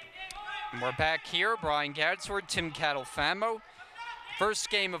 And we're back here. Brian Gadsford, Tim Catalfamo. First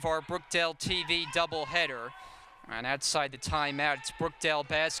game of our Brookdale TV doubleheader. And outside the timeout, it's Brookdale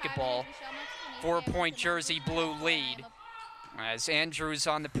basketball. 4-point Jersey Blue lead. As Andrews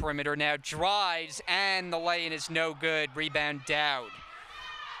on the perimeter now drives, and the lay-in is no good. Rebound Dowd.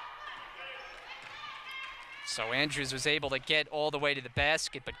 So Andrews was able to get all the way to the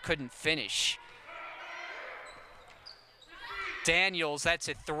basket, but couldn't finish. Daniels, that's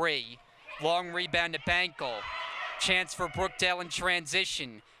a 3. Long rebound to Bankel. Chance for Brookdale in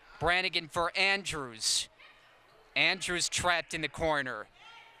transition. Brannigan for Andrews. Andrews trapped in the corner.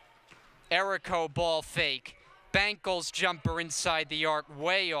 Errico ball fake. Bankel's jumper inside the arc,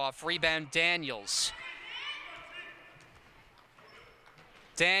 way off. Rebound Daniels.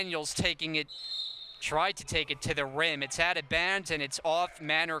 Daniels taking it, tried to take it to the rim. It's out of bounds, and it's off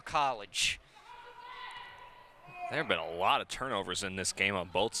Manor College. There have been a lot of turnovers in this game on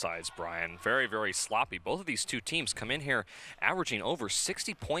both sides, Brian. Very, very sloppy. Both of these two teams come in here averaging over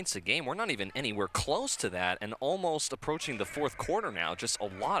 60 points a game. We're not even anywhere close to that and almost approaching the fourth quarter now. Just a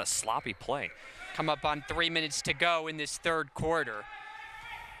lot of sloppy play. Come up on 3 minutes to go in this third quarter.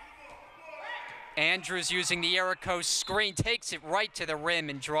 Andrews using the Erico screen, takes it right to the rim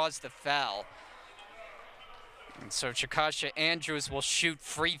and draws the foul. And so Chakasha Andrews will shoot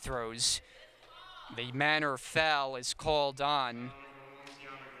free throws. The Manor foul is called on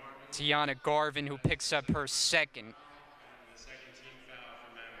Tiana Garvin, who picks up her second.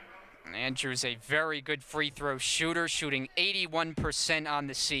 And Andrews, a very good free throw shooter, shooting 81% on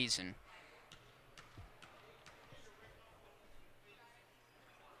the season.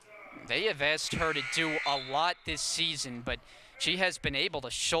 They have asked her to do a lot this season, but she has been able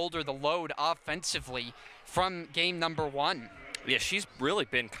to shoulder the load offensively from game number 1. Yeah, she's really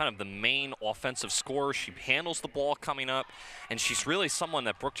been kind of the main offensive scorer. She handles the ball coming up, and she's really someone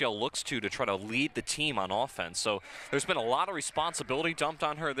that Brookdale looks to try to lead the team on offense. So there's been a lot of responsibility dumped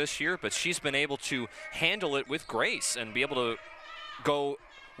on her this year, but she's been able to handle it with grace and be able to go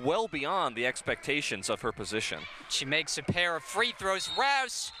well beyond the expectations of her position. She makes a pair of free throws.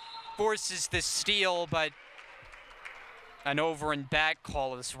 Rouse forces the steal, but an over and back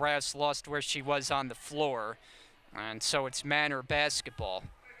call as Rouse lost where she was on the floor. And so it's Manor basketball.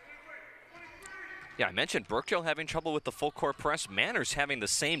 Yeah, I mentioned Brookdale having trouble with the full court press. Manor's having the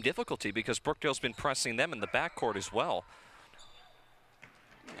same difficulty because Brookdale's been pressing them in the backcourt as well.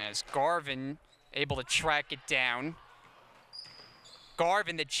 As Garvin able to track it down.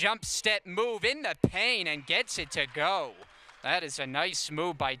 Garvin, the jump step move in the paint and gets it to go. That is a nice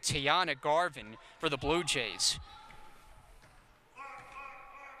move by Tiana Garvin for the Blue Jays.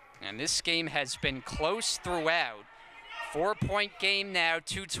 And this game has been close throughout. 4-point game now,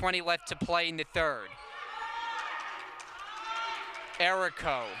 2:20 left to play in the third.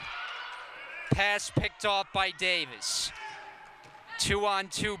 Erico. Pass picked off by Davis.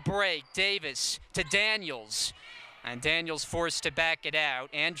 2-on-2 break. Davis to Daniels. And Daniels forced to back it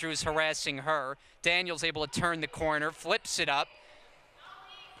out. Andrews harassing her. Daniels able to turn the corner, flips it up.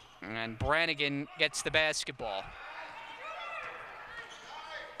 And Brannigan gets the basketball.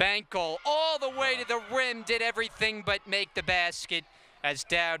 Bankel all the way to the rim, did everything but make the basket as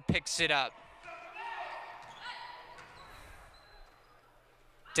Dowd picks it up.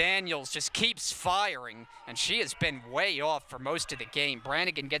 Daniels just keeps firing, and she has been way off for most of the game.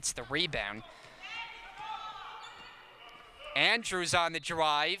 Brannigan gets the rebound. Andrews on the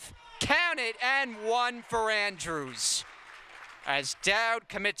drive. Count it, and one for Andrews. As Dowd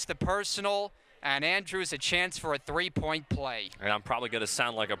commits the personal, and Andrews a chance for a three-point play. And I'm probably going to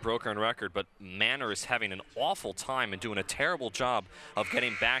sound like a broken record, but Manor is having an awful time and doing a terrible job of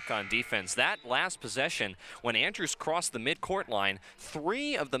getting back on defense. That last possession, when Andrews crossed the midcourt line,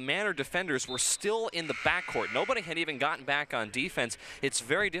 3 of the Manor defenders were still in the backcourt. Nobody had even gotten back on defense. It's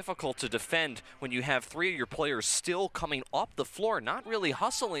very difficult to defend when you have 3 of your players still coming up the floor, not really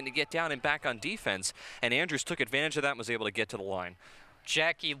hustling to get down and back on defense. And Andrews took advantage of that and was able to get to the line.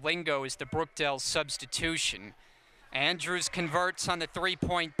 Jackie Lingo is the Brookdale substitution. Andrews converts on the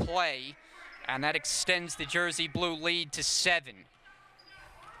three-point play, and that extends the Jersey Blue lead to 7.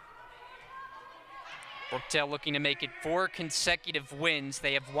 Brookdale looking to make it 4 consecutive wins.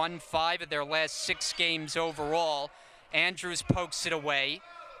 They have won 5 of their last 6 games overall. Andrews pokes it away.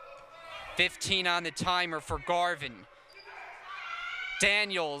 15 on the timer for Garvin.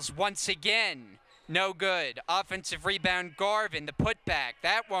 Daniels once again. No good. Offensive rebound, Garvin, the putback.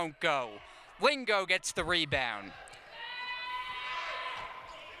 That won't go. Lingo gets the rebound.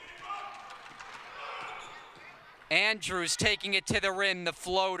 Andrews taking it to the rim. The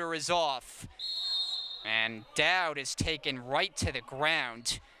floater is off. And Dowd is taken right to the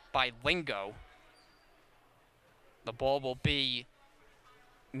ground by Lingo. The ball will be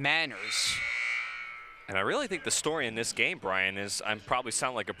Manor's. And I really think the story in this game, Brian, is, I probably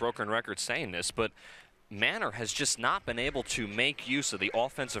sound like a broken record saying this, but Manor has just not been able to make use of the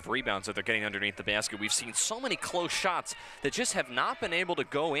offensive rebounds that they're getting underneath the basket. We've seen so many close shots that just have not been able to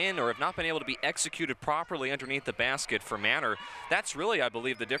go in or have not been able to be executed properly underneath the basket for Manor. That's really, I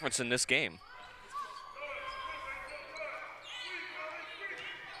believe, the difference in this game.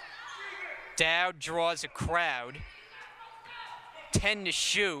 Dowd draws a crowd. 10 to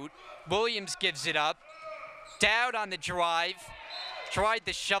shoot. Williams gives it up. Dowd on the drive. Tried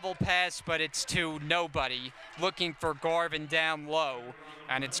the shovel pass, but it's to nobody. Looking for Garvin down low.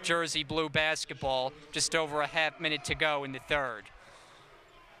 And it's Jersey Blue basketball. Just over a half minute to go in the third.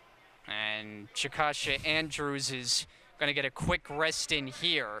 And Chakasha Andrews is going to get a quick rest in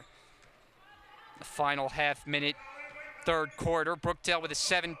here. The final half-minute, third quarter. Brookdale with a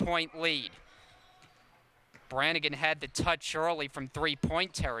 7-point lead. Brannigan had the touch early from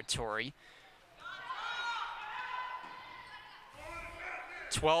three-point territory.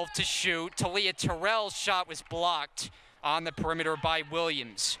 12 to shoot. Talia Terrell's shot was blocked on the perimeter by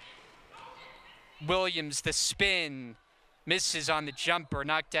Williams. Williams, the spin, misses on the jumper,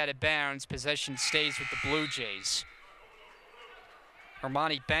 knocked out of bounds. Possession stays with the Blue Jays.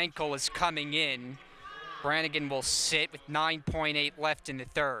 Hermione Bankel is coming in. Brannigan will sit with 9.8 left in the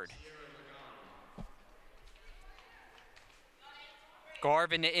third.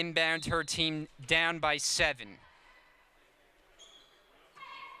 Garvin to inbound, her team down by 7.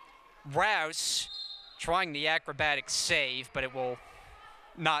 Rouse trying the acrobatic save, but it will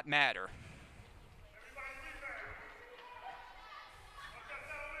not matter.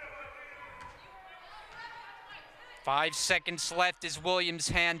 Five seconds left as Williams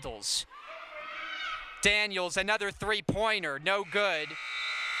handles. Daniels, another three-pointer, no good.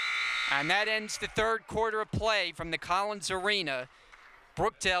 And that ends the third quarter of play from the Collins Arena.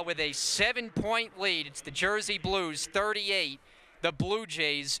 Brookdale with a 7-point lead. It's the Jersey Blues 38, the Blue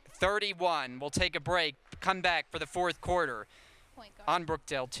Jays 31. We'll take a break, come back for the fourth quarter on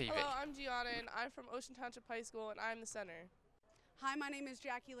Brookdale TV. Hello, I'm Gianna, and I'm from Ocean Township High School, and I'm the center. Hi, my name is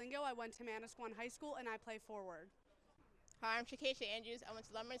Jackie Lingo. I went to Manor High School, and I play forward. Hi, I'm Shakesha Andrews. I went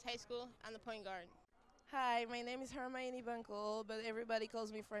to Lumber's High School. I'm the point guard. Hi, my name is Hermione Bunkel, but everybody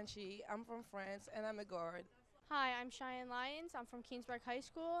calls me Frenchie. I'm from France, and I'm a guard. Hi, I'm Cheyenne Lyons. I'm from Keensburg High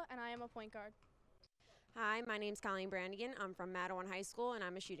School, and I am a point guard. Hi, my name's Colleen Brannigan. I'm from Manor High School, and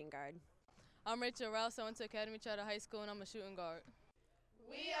I'm a shooting guard. I'm Rachel Rouse. I went to Academy Charter High School, and I'm a shooting guard.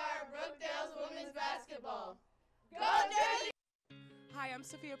 We are Brookdale's women's basketball. Go Jersey! Hi, I'm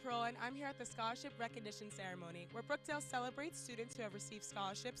Sophia Pearl, and I'm here at the Scholarship Recognition Ceremony, where Brookdale celebrates students who have received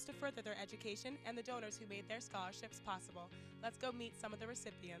scholarships to further their education and the donors who made their scholarships possible. Let's go meet some of the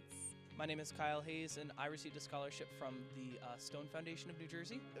recipients. My name is Kyle Hayes, and I received a scholarship from the Stone Foundation of New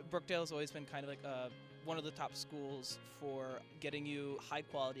Jersey. Brookdale has always been kind of like one of the top schools for getting you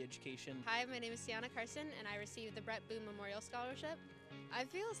high-quality education. Hi, my name is Sienna Carson, and I received the Brett Boone Memorial Scholarship. I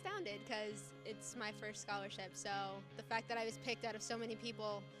feel astounded because it's my first scholarship, so the fact that I was picked out of so many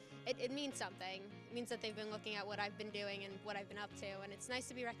people, it means something. It means that they've been looking at what I've been doing and what I've been up to, and it's nice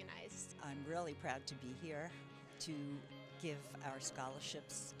to be recognized. I'm really proud to be here to give our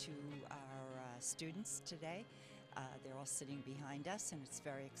scholarships to our students today. They're all sitting behind us, and it's a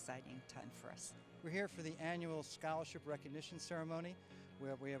very exciting time for us. We're here for the annual scholarship recognition ceremony,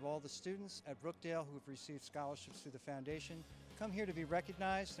 where we have all the students at Brookdale who have received scholarships through the foundation come here to be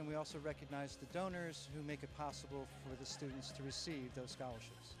recognized, and we also recognize the donors who make it possible for the students to receive those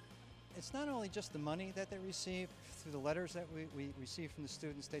scholarships. It's not only just the money that they receive. Through the letters that we receive from the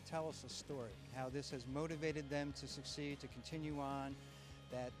students, they tell us a story, how this has motivated them to succeed, to continue on,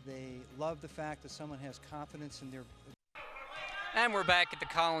 that they love the fact that someone has confidence in their... And we're back at the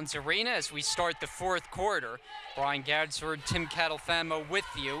Collins Arena as we start the fourth quarter. Brian Gadsford, Tim Catalfamo with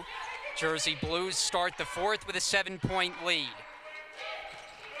you. Jersey Blues start the fourth with a 7-point lead.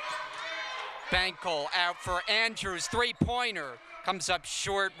 Bankel out for Andrews, three-pointer. Comes up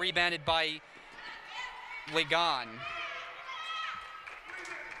short, rebounded by Ligon.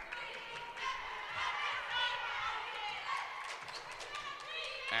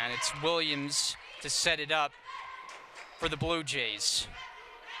 And it's Williams to set it up for the Blue Jays.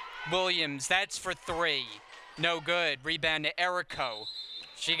 Williams, that's for three. No good. Rebound to Erico.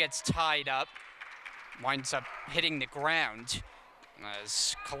 She gets tied up. Winds up hitting the ground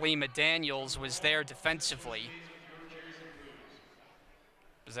as Kalima Daniels was there defensively.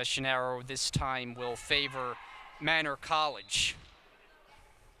 Possession arrow this time will favor Manor College.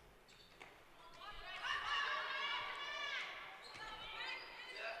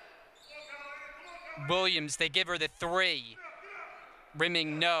 Williams, they give her the three.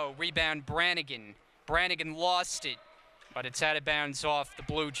 Rimming, no. Rebound, Brannigan. Brannigan lost it, but it's out of bounds off the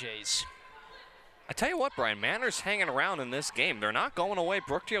Blue Jays. I tell you what, Brian, Manor's hanging around in this game. They're not going away.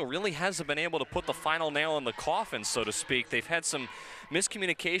 Brookdale really hasn't been able to put the final nail in the coffin, so to speak. They've had some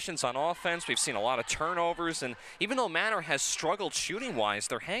miscommunications on offense. We've seen a lot of turnovers, and even though Manor has struggled shooting-wise,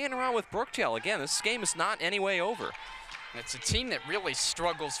 they're hanging around with Brookdale. Again, this game is not any way over. It's a team that really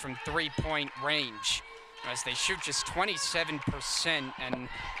struggles from three-point range as they shoot just 27%, and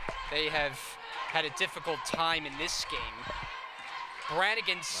they have had a difficult time in this game.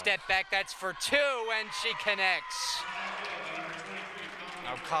 Brannigan step back, that's for two, and she connects.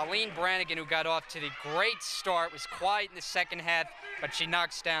 Now, Colleen Brannigan, who got off to the great start, was quiet in the second half, but she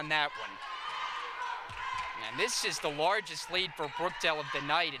knocks down that one. And this is the largest lead for Brookdale of the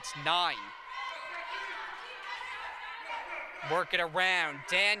night. It's 9. Work it around.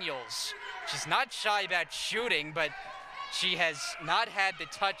 Daniels. She's not shy about shooting, but she has not had the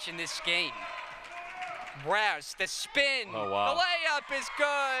touch in this game. Rouse, the spin. Oh, wow. The layup is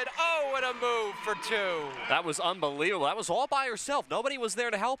good. Oh, what a move for 2. That was unbelievable. That was all by herself. Nobody was there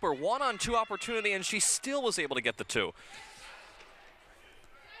to help her. 1-on-2 opportunity, and she still was able to get the 2.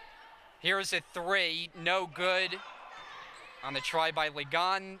 Here's a 3, no good. On the try by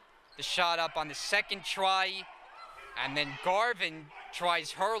Ligon, the shot up on the second try, and then Garvin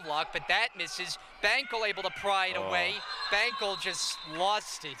tries her luck, but that misses. Bankel able to pry it away. Bankel just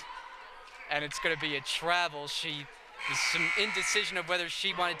lost it, and it's going to be a travel. She was some indecision of whether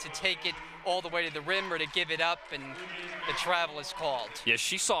she wanted to take it all the way to the rim or to give it up, and the travel is called. Yeah,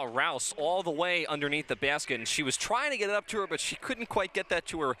 she saw Rouse all the way underneath the basket, and she was trying to get it up to her, but she couldn't quite get that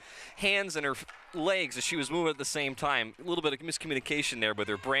to her hands and her legs as she was moving at the same time. A little bit of miscommunication there with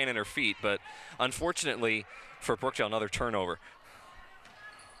her brain and her feet, but unfortunately for Brookdale, another turnover.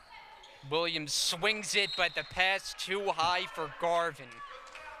 Williams swings it, but the pass too high for Garvin.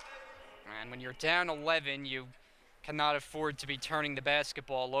 And when you're down 11, you cannot afford to be turning the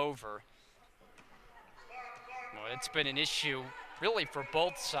basketball over. Well, it's been an issue really for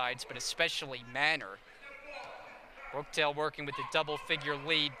both sides, but especially Manor. Brookdale working with the double-figure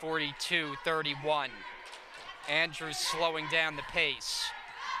lead, 42-31. Andrews slowing down the pace.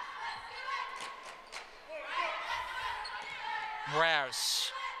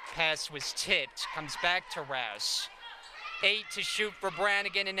 Rouse, pass was tipped, comes back to Rouse. 8 to shoot for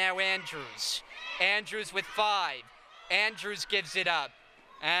Brannigan, and now Andrews. Andrews with 5. Andrews gives it up,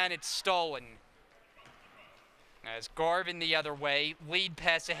 and it's stolen. As Garvin the other way, lead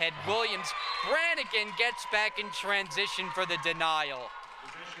pass ahead, Williams. Brannigan gets back in transition for the denial.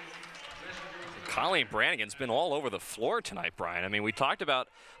 Colleen Brannigan's been all over the floor tonight, Brian. I mean, we talked about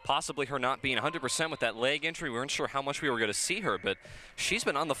possibly her not being 100% with that leg injury. We weren't sure how much we were going to see her, but she's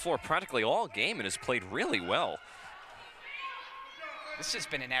been on the floor practically all game and has played really well. This has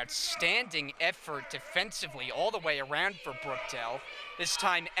been an outstanding effort defensively all the way around for Brookdale. This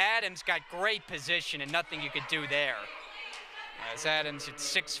time Adams got great position and nothing you could do there. As Adams at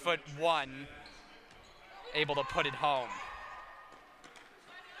 6'1", able to put it home.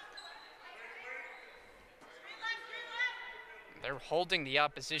 They're holding the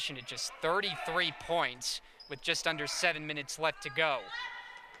opposition to just 33 points with just under 7 minutes left to go.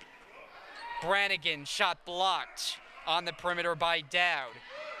 Brannigan, shot blocked on the perimeter by Dowd.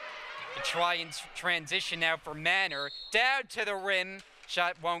 The try and transition now for Manor. Dowd to the rim.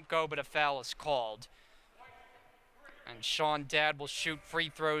 Shot won't go, but a foul is called. And Sean Dowd will shoot free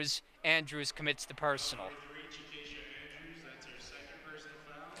throws. Andrews commits the personal.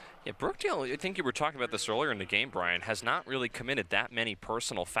 Yeah, Brookdale, I think you were talking about this earlier in the game, Brian, has not really committed that many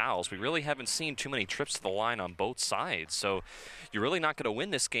personal fouls. We really haven't seen too many trips to the line on both sides. So you're really not going to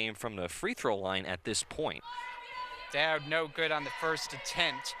win this game from the free throw line at this point. Dowd no good on the first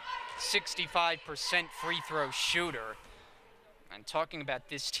attempt. 65% free throw shooter. And talking about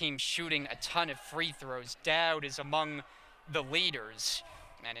this team shooting a ton of free throws, Dowd is among the leaders.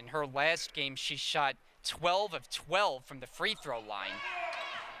 And in her last game, she shot 12 of 12 from the free throw line.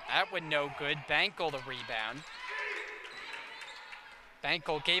 That one no good. Bankel the rebound.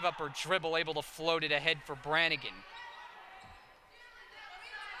 Bankel gave up her dribble, able to float it ahead for Brannigan.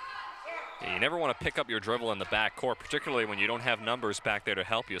 You never want to pick up your dribble in the backcourt, particularly when you don't have numbers back there to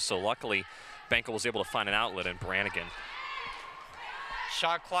help you. So luckily, Bankel was able to find an outlet in Brannigan.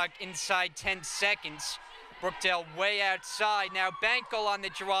 Shot clock inside 10 seconds. Brookdale way outside. Now Bankel on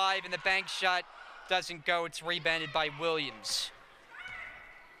the drive, and the bank shot doesn't go. It's rebounded by Williams.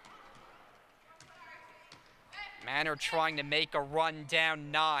 Manor trying to make a run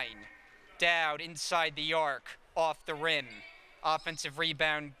down 9. Dowd inside the arc, off the rim. Offensive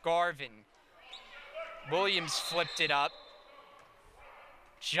rebound, Garvin. Williams flipped it up.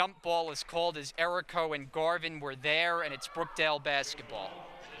 Jump ball is called as Erico and Garvin were there, and it's Brookdale basketball.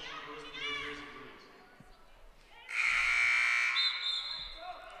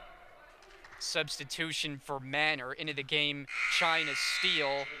 Substitution for Manor into the game, China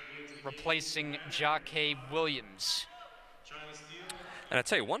Steele, replacing Jacque Williams. And I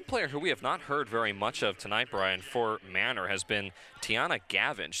tell you, one player who we have not heard very much of tonight, Brian, for Manor has been Tiana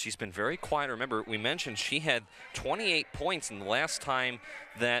Gavin. She's been very quiet. Remember, we mentioned she had 28 points in the last time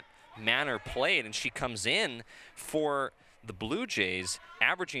that Manor played, and she comes in for the Blue Jays,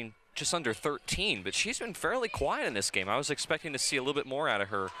 averaging just under 13. But she's been fairly quiet in this game. I was expecting to see a little bit more out of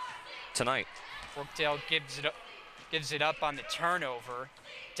her tonight. Brookdale gives it up on the turnover.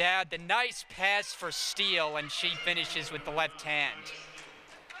 Dowd, the nice pass for Steele, and she finishes with the left hand.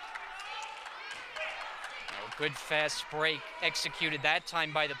 Good fast break executed that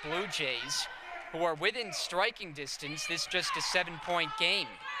time by the Blue Jays, who are within striking distance. This just a 7-point game.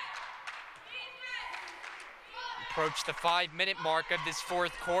 Approach the 5-minute mark of this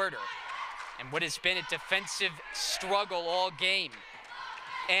fourth quarter. And what has been a defensive struggle all game.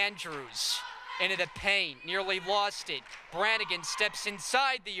 Andrews into the paint, nearly lost it. Brannigan steps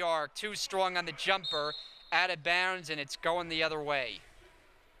inside the arc, too strong on the jumper, out of bounds, and it's going the other way.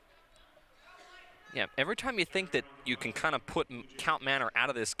 Yeah, every time you think that you can kind of count Manor out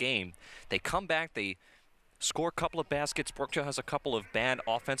of this game, they come back, they score a couple of baskets. Brookdale has a couple of bad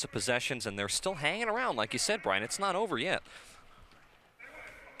offensive possessions, and they're still hanging around. Like you said, Brian, it's not over yet.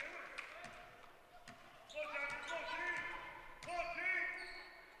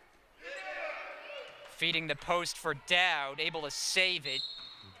 Feeding the post for Dowd, able to save it.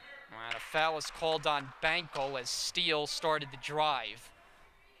 And a foul is called on Bankel as Steele started the drive.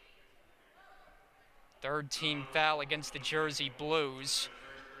 Third team foul against the Jersey Blues.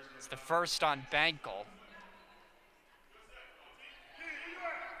 It's the first on Bankel.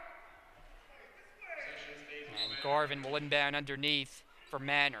 And Garvin will inbound underneath for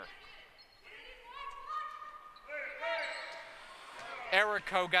Manor.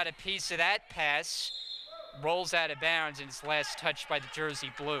 Erico got a piece of that pass. Rolls out of bounds and is last touched by the Jersey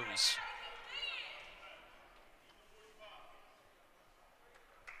Blues.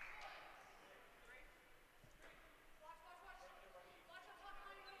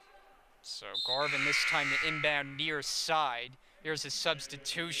 So Garvin this time to inbound near side. Here's a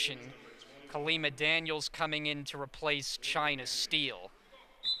substitution. Kalima Daniels coming in to replace China Steele.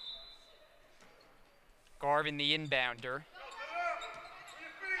 Garvin the inbounder.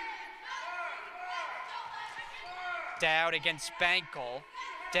 Dowd against Bankel.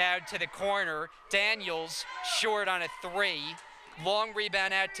 Dowd to the corner. Daniels short on a 3. Long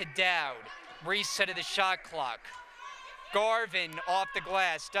rebound out to Dowd. Reset of the shot clock. Garvin off the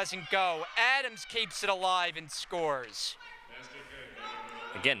glass, doesn't go. Adams keeps it alive and scores.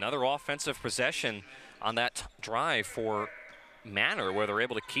 Again, another offensive possession on that drive for Manor, where they're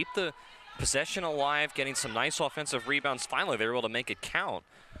able to keep the possession alive, getting some nice offensive rebounds. Finally, they're able to make it count.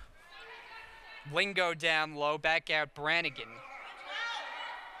 Lingo down low, back out Brannigan.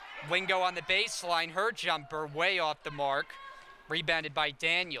 Lingo on the baseline, her jumper way off the mark. Rebounded by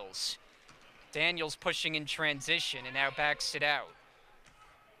Daniels. Daniels pushing in transition and now backs it out.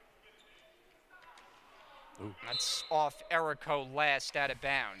 Ooh. That's off Erico last, out of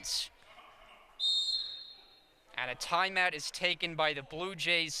bounds. And a timeout is taken by the Blue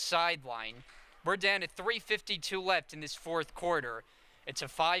Jays sideline. We're down to 3:52 left in this fourth quarter. It's a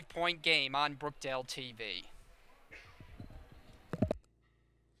 5-point game on Brookdale TV.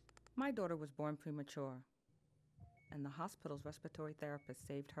 My daughter was born premature, and the hospital's respiratory therapist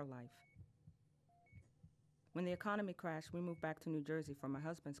saved her life. When the economy crashed, we moved back to New Jersey for my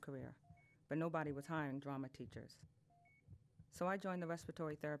husband's career, but nobody was hiring drama teachers. So I joined the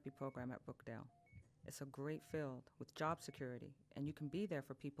respiratory therapy program at Brookdale. It's a great field with job security, and you can be there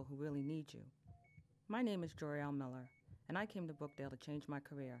for people who really need you. My name is Joriel Miller, and I came to Brookdale to change my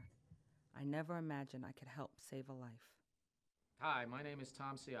career. I never imagined I could help save a life. Hi, my name is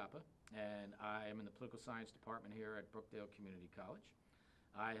Tom Ciappa, and I am in the political science department here at Brookdale Community College.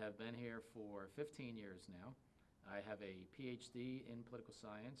 I have been here for 15 years now. I have a PhD in political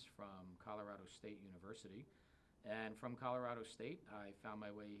science from Colorado State University, and from Colorado State, I found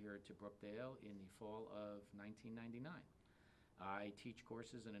my way here to Brookdale in the fall of 1999. I teach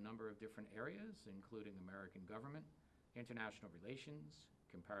courses in a number of different areas, including American government, international relations,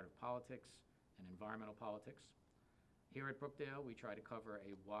 comparative politics, and environmental politics. Here at Brookdale, we try to cover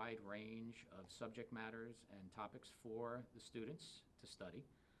a wide range of subject matters and topics for the students to study.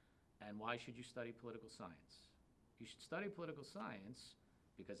 And why should you study political science? You should study political science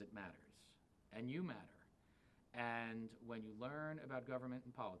because it matters, and you matter. And when you learn about government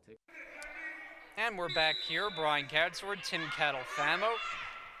and politics. And we're back here. Brian Gadsword, Tim Catalfamo,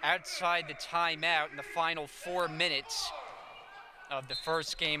 outside the timeout in the final 4 minutes of the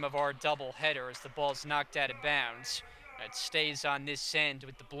first game of our doubleheader as the ball's knocked out of bounds. It stays on this end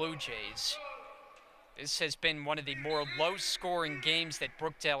with the Blue Jays. This has been one of the more low-scoring games that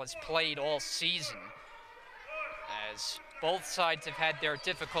Brookdale has played all season, as both sides have had their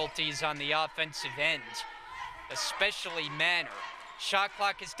difficulties on the offensive end, especially Manor. Shot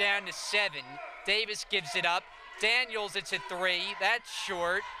clock is down to 7. Davis gives it up. Daniels, it's a 3. That's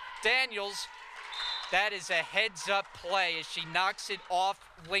short. Daniels, that is a heads-up play as she knocks it off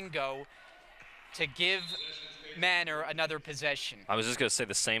Lingo to give Manor another possession. I was just going to say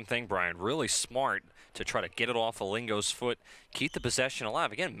the same thing, Brian. Really smart to try to get it off of Lingo's foot, keep the possession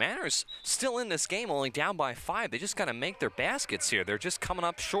alive. Again, Manor's still in this game, only down by 5. They just got to make their baskets here. They're just coming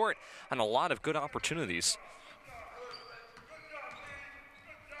up short on a lot of good opportunities.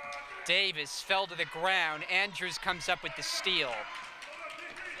 Davis fell to the ground. Andrews comes up with the steal.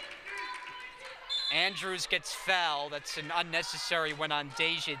 Andrews gets fouled. That's an unnecessary one on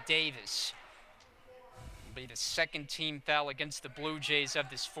Deja Davis. It'll be the second team foul against the Blue Jays of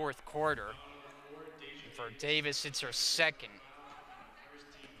this fourth quarter. And for Davis, it's her second.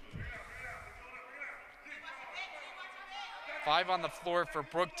 Five on the floor for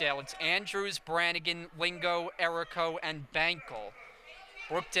Brookdale. It's Andrews, Brannigan, Lingo, Erico, and Bankel.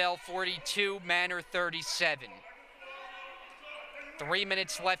 Brookdale 42, Manor 37. 3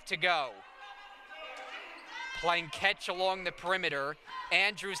 minutes left to go. Playing catch along the perimeter.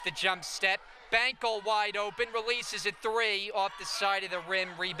 Andrews the jump step. Bankel wide open, releases a 3 off the side of the rim,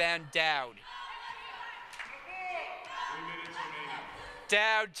 rebound Dowd.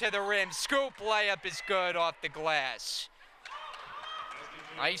 Dowd to the rim, scoop layup is good off the glass.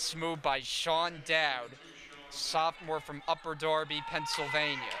 Nice move by Sean Dowd, sophomore from Upper Darby,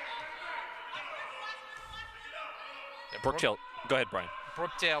 Pennsylvania. Brookdale, go ahead, Brian.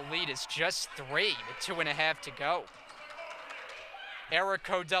 Brookdale lead is just 3 with 2.5 to go.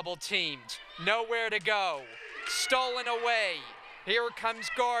 Erico double teamed, nowhere to go. Stolen away. Here comes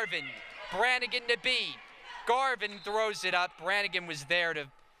Garvin. Brannigan to beat. Garvin throws it up. Brannigan was there to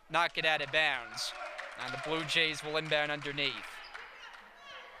knock it out of bounds. And the Blue Jays will inbound underneath.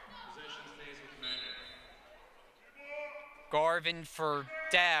 Garvin for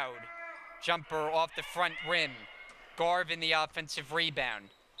Dowd. Jumper off the front rim. Garvin the offensive rebound.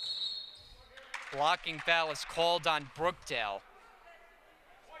 Blocking foul is called on Brookdale.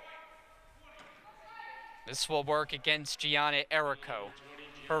 This will work against Gianna Erico,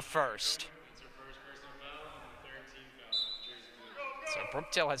 her first. So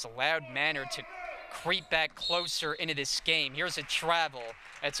Brookdale has allowed Manor to creep back closer into this game. Here's a travel.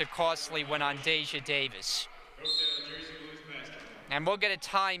 That's a costly one on Deja Davis. And we'll get a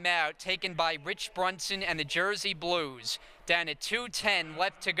timeout taken by Rich Brunson and the Jersey Blues. Down at 2:10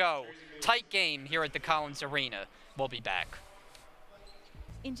 left to go. Tight game here at the Collins Arena. We'll be back.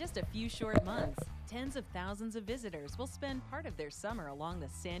 In just a few short months, tens of thousands of visitors will spend part of their summer along the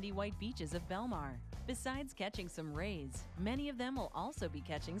sandy white beaches of Belmar. Besides catching some rays, many of them will also be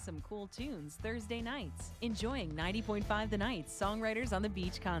catching some cool tunes Thursday nights, enjoying 90.5 The Nights Songwriters on the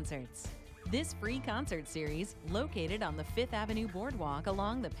Beach concerts. This free concert series, located on the 5th Avenue Boardwalk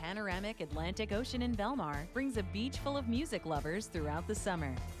along the panoramic Atlantic Ocean in Belmar, brings a beach full of music lovers throughout the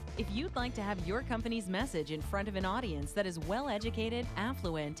summer. If you'd like to have your company's message in front of an audience that is well-educated,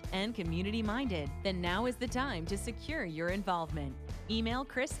 affluent, and community-minded, then now is the time to secure your involvement. Email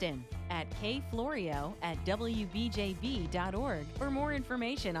Kristen at kflorio@wbjb.org for more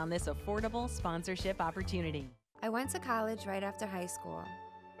information on this affordable sponsorship opportunity. I went to college right after high school,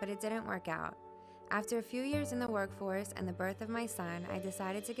 but it didn't work out. After a few years in the workforce and the birth of my son, I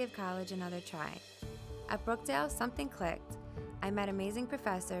decided to give college another try. At Brookdale, something clicked. I met amazing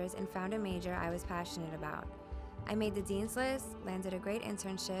professors and found a major I was passionate about. I made the dean's list, landed a great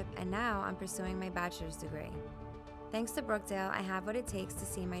internship, and now I'm pursuing my bachelor's degree. Thanks to Brookdale, I have what it takes to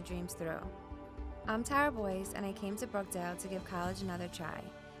see my dreams through. I'm Tara Boyce, and I came to Brookdale to give college another try.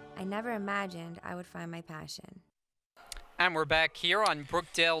 I never imagined I would find my passion. And we're back here on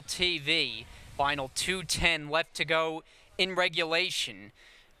Brookdale TV. Final 2:10 left to go in regulation.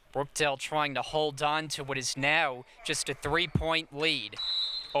 Brookdale trying to hold on to what is now just a 3-point lead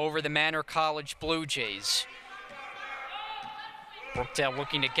over the Manor College Blue Jays. Brookdale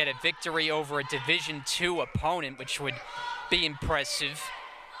looking to get a victory over a Division II opponent, which would be impressive.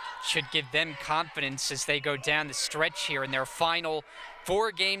 Should give them confidence as they go down the stretch here in their final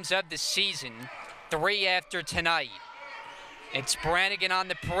 4 games of the season, 3 after tonight. It's Brannigan on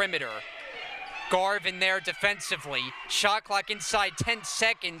the perimeter. Garvin there defensively. Shot clock inside 10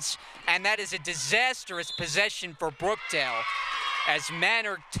 seconds, and that is a disastrous possession for Brookdale as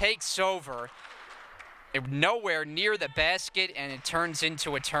Manor takes over. Nowhere near the basket, and it turns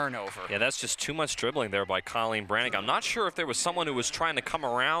into a turnover. Yeah, that's just too much dribbling there by Colleen Brannigan. I'm not sure if there was someone who was trying to come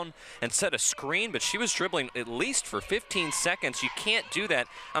around and set a screen, but she was dribbling at least for 15 seconds. You can't do that.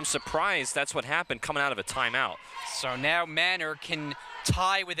 I'm surprised that's what happened coming out of a timeout. So now Manor can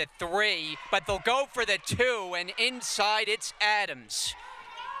tie with a 3, but they'll go for the 2, and inside it's Adams.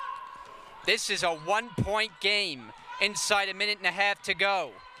 This is a 1-point game inside a minute and a half to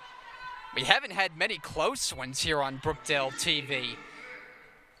go. We haven't had many close ones here on Brookdale TV.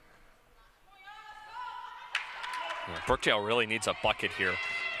 Yeah, Brookdale really needs a bucket here.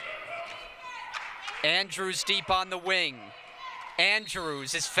 Andrews deep on the wing.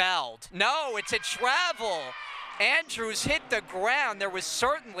 Andrews is fouled. No, it's a travel. Andrews hit the ground. There was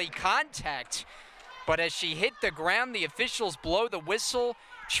certainly contact. But as she hit the ground, the officials blow the whistle.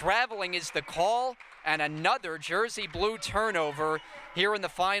 Traveling is the call. And another Jersey Blue turnover here in the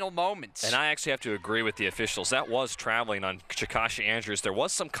final moments. And I actually have to agree with the officials. That was traveling on Chikashi Andrews. There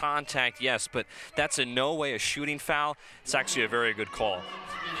was some contact, yes, but that's in no way a shooting foul. It's actually a very good call.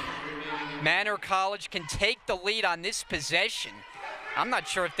 Manor College can take the lead on this possession. I'm not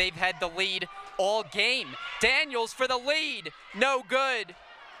sure if they've had the lead all game. Daniels for the lead. No good.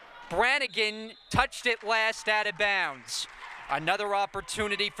 Brannigan touched it last out of bounds. Another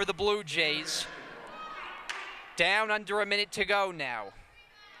opportunity for the Blue Jays. Down under a minute to go now.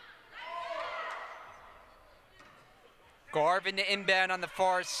 Garvin to inbound on the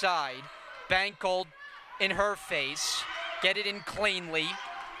far side. Bankold in her face. Get it in cleanly.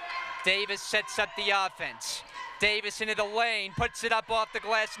 Davis sets up the offense. Davis into the lane, puts it up off the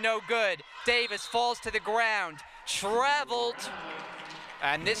glass, no good. Davis falls to the ground, traveled,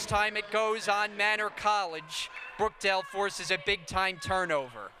 and this time it goes on Manor College. Brookdale forces a big-time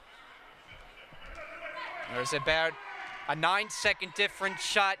turnover. There's about a 9-second difference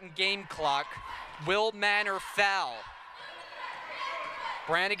shot in game clock. Will Manor foul?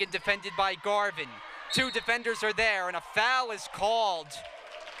 Brannigan defended by Garvin. Two defenders are there, and a foul is called.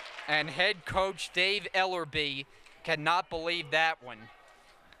 And head coach Dave Ellerby cannot believe that one.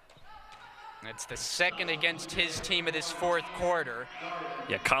 It's the second against his team of this fourth quarter.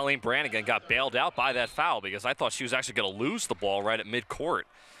 Yeah, Colleen Brannigan got bailed out by that foul because I thought she was actually going to lose the ball right at midcourt.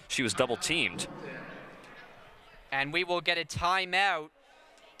 She was double teamed. And we will get a timeout.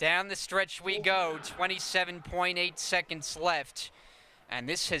 Down the stretch we go, 27.8 seconds left. And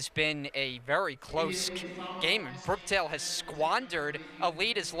this has been a very close game. Brookdale has squandered a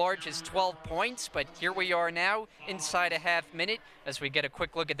lead as large as 12 points, but here we are now inside a half minute as we get a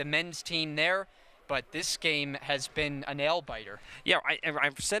quick look at the men's team there. But this game has been a nail-biter. Yeah,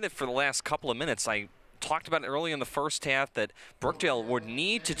 I've said it for the last couple of minutes. I talked about it early in the first half that Brookdale would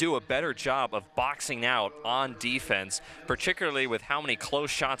need to do a better job of boxing out on defense, particularly with how many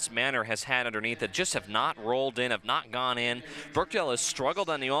close shots Manor has had underneath that just have not rolled in, have not gone in. Brookdale has struggled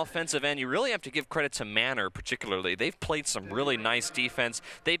on the offensive end. You really have to give credit to Manor particularly. They've played some really nice defense.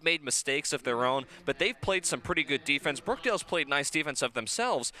 They've made mistakes of their own, but they've played some pretty good defense. Brookdale's played nice defense of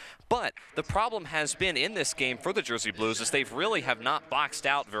themselves, but the problem has been in this game for the Jersey Blues is they've really have not boxed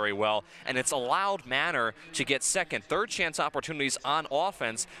out very well, and it's allowed Manor to get second, third chance opportunities on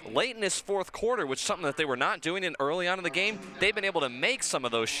offense late in this fourth quarter, which is something that they were not doing in early on in the game. They've been able to make some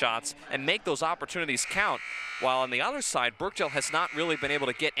of those shots and make those opportunities count. While on the other side, Brookdale has not really been able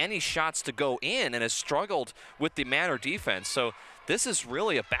to get any shots to go in and has struggled with the Manor defense. So this is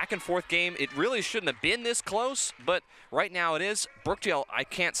really a back-and-forth game. It really shouldn't have been this close, but right now it is. Brookdale, I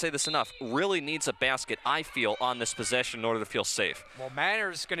can't say this enough, really needs a basket, I feel, on this possession in order to feel safe. Well,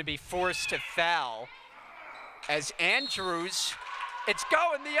 Manor's going to be forced to foul as Andrews, it's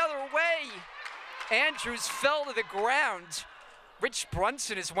going the other way. Andrews fell to the ground. Rich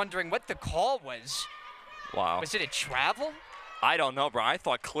Brunson is wondering what the call was. Wow. Was it a travel? I don't know, bro. I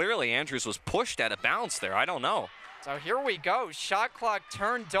thought clearly Andrews was pushed out of bounds there. I don't know. So here we go. Shot clock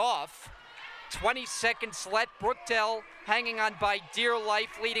turned off. 20 seconds left. Brookdale hanging on by dear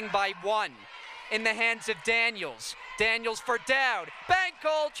life, leading by 1. In the hands of Daniels. Daniels for Dowd.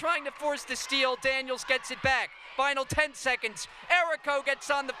 Bankold trying to force the steal. Daniels gets it back. Final 10 seconds. Errico gets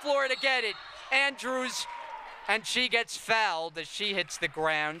on the floor to get it. Andrews, and she gets fouled as she hits the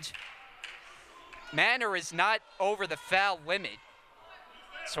ground. Manor is not over the foul limit,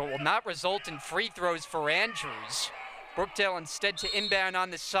 so it will not result in free throws for Andrews. Brookdale instead to inbound on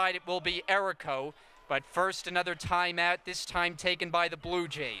the side. It will be Errico, but first another timeout, this time taken by the Blue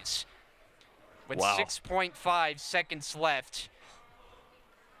Jays. With 6.5 seconds left.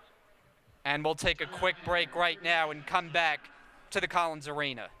 And we'll take a quick break right now and come back to the Collins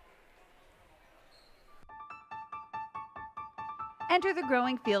Arena. Enter the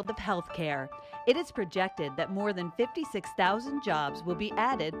growing field of healthcare. It is projected that more than 56,000 jobs will be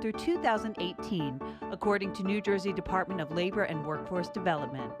added through 2018, according to New Jersey Department of Labor and Workforce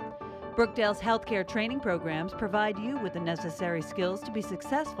Development. Brookdale's healthcare training programs provide you with the necessary skills to be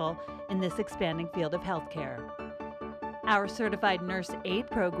successful in this expanding field of healthcare. Our Certified Nurse Aide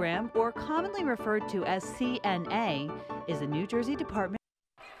program, or commonly referred to as CNA, is a New Jersey Department.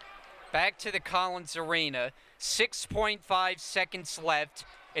 Back to the Collins Arena, 6.5 seconds left.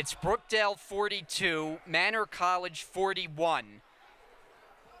 It's Brookdale 42, Manor College 41.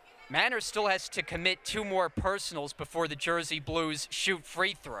 Manor still has to commit 2 more personals before the Jersey Blues shoot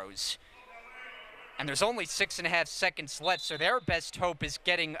free throws. And there's only 6.5 seconds left, so their best hope is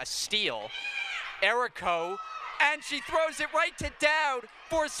getting a steal. Errico, and she throws it right to Dowd.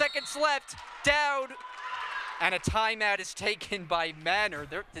 4 seconds left. Dowd, and a timeout is taken by Manor.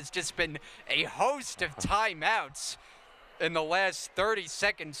 There has just been a host of timeouts in the last 30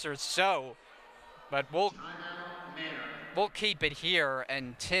 seconds or so. But we'll keep it here.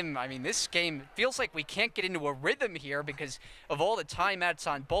 And Tim, I mean, this game feels like we can't get into a rhythm here because of all the timeouts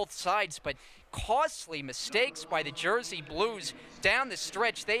on both sides, but costly mistakes by the Jersey Blues down the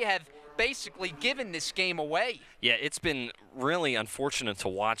stretch. They have basically given this game away. Yeah, it's been really unfortunate to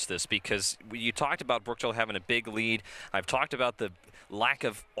watch this because you talked about Brookdale having a big lead. I've talked about the lack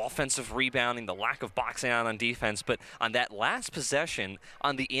of offensive rebounding, the lack of boxing out on defense, but on that last possession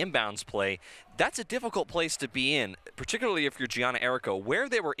on the inbounds play, that's a difficult place to be in, particularly if you're Gianna Errico. Where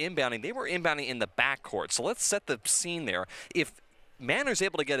they were inbounding in the backcourt. So let's set the scene there. If Manor's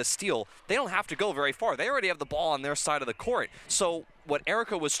able to get a steal, they don't have to go very far. They already have the ball on their side of the court. So what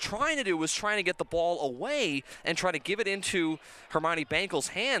Errico was trying to do was trying to get the ball away and try to give it into Hermione Bankel's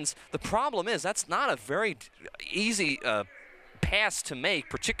hands. The problem is that's not a very easy pass to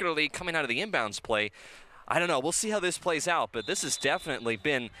make, particularly coming out of the inbounds play. I don't know. We'll see how this plays out, but this has definitely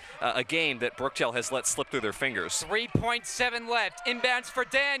been a game that Brookdale has let slip through their fingers. 3.7 left. Inbounds for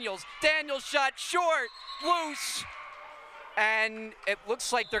Daniels. Daniels shot short, loose. And it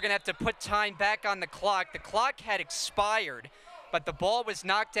looks like they're going to have to put time back on the clock. The clock had expired, but the ball was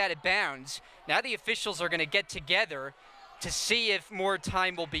knocked out of bounds. Now the officials are going to get together to see if more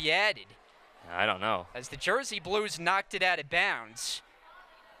time will be added. I don't know. As the Jersey Blues knocked it out of bounds.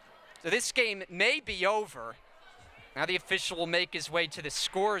 So this game may be over. Now the official will make his way to the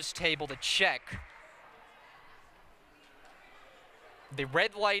scores table to check. The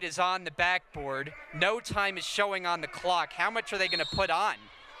red light is on the backboard. No time is showing on the clock. How much are they going to put on?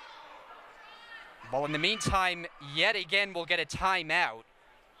 Well, in the meantime, yet again, we'll get a timeout.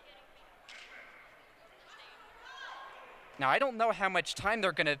 Now, I don't know how much time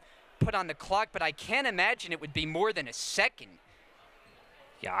they're going to put on the clock, but I can't imagine it would be more than a second.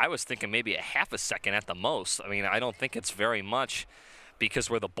 Yeah, I was thinking maybe a half a second at the most. I mean, I don't think it's very much because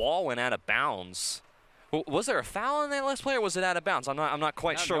where the ball went out of bounds. Was there a foul on that last play, or was it out of bounds? I'm not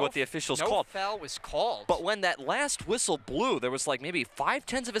quite sure what the officials called. No foul was called. But when that last whistle blew, there was like maybe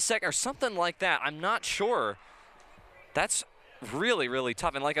 0.5 of a second or something like that. I'm not sure. That's really, really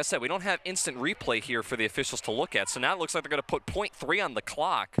tough. And like I said, we don't have instant replay here for the officials to look at. So now it looks like they're going to put 0.3 on the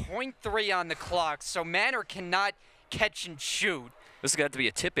clock. 0.3 on the clock, so Manor cannot catch and shoot. This is going to have to be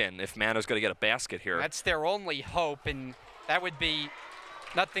a tip-in if Manor's going to get a basket here. That's their only hope, and that would be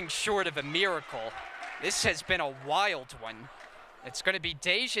nothing short of a miracle. This has been a wild one. It's going to be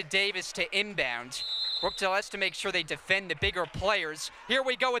Deja Davis to inbound. Brookdale has to make sure they defend the bigger players. Here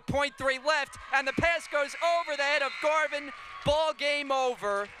we go with 0.3 left, and the pass goes over the head of Garvin. Ball game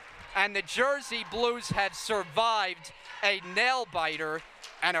over, and the Jersey Blues have survived a nail-biter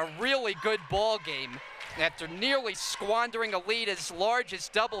and a really good ball game. After nearly squandering a lead as large as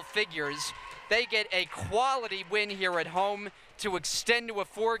double figures, they get a quality win here at home to extend to a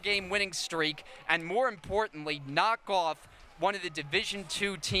 4-game winning streak, and more importantly, knock off one of the Division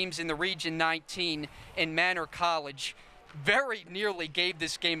II teams in the Region 19 in Manor College. Very nearly gave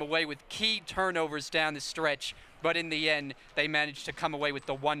this game away with key turnovers down the stretch, but in the end, they managed to come away with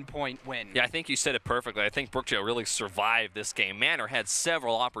the 1-point win. Yeah, I think you said it perfectly. I think Brookdale really survived this game. Manor had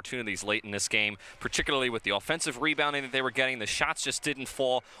several opportunities late in this game, particularly with the offensive rebounding that they were getting. The shots just didn't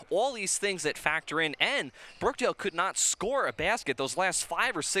fall. All these things that factor in, and Brookdale could not score a basket those last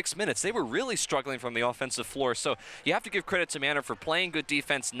 5 or 6 minutes. They were really struggling from the offensive floor. So you have to give credit to Manor for playing good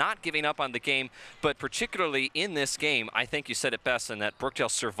defense, not giving up on the game, but particularly in this game, I think you said it best in that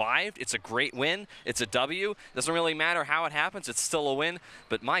Brookdale survived. It's a great win. It's a W. Doesn't really matter how it happens. It's still a win.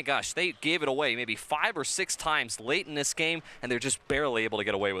 But my gosh, they gave it away maybe 5 or 6 times late in this game, and they're just barely able to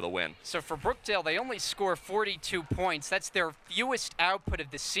get away with a win. So for Brookdale, they only score 42 points. That's their fewest output of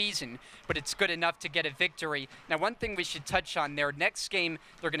the season, but it's good enough to get a victory. Now, one thing we should touch on, their next game,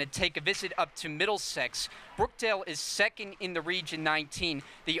 they're going to take a visit up to Middlesex. Brookdale is second in the Region 19.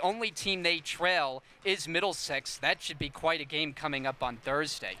 The only team they trail is Middlesex. That should be quite a game coming up on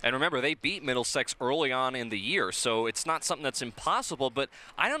Thursday. And remember, they beat Middlesex early on in the year, so it's not something that's impossible, but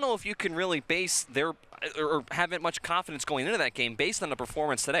I don't know if you can really base their or haven't much confidence going into that game based on the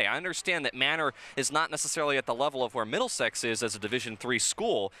performance today. I understand that Manor is not necessarily at the level of where Middlesex is as a Division III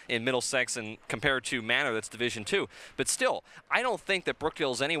school in Middlesex and compared to Manor that's Division II. But still, I don't think that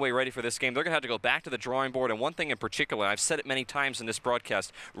Brookdale is anyway ready for this game. They're going to have to go back to the drawing board. And one thing in particular, I've said it many times in this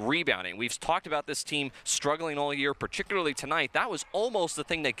broadcast, rebounding. We've talked about this team struggling all year, particularly tonight. That was almost the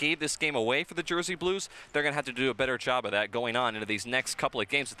thing that gave this game away for the Jersey Blues. They're going to have to do a better job of that going on into these next couple of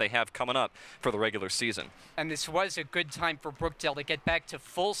games that they have coming up for the regular season. And this was a good time for Brookdale to get back to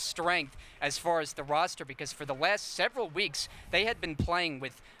full strength as far as the roster, because for the last several weeks they had been playing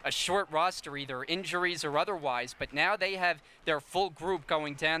with a short roster, either injuries or otherwise, but now they have their full group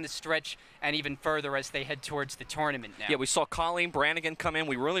going down the stretch and even further as they head towards the tournament now. Yeah, we saw Colleen Brannigan come in.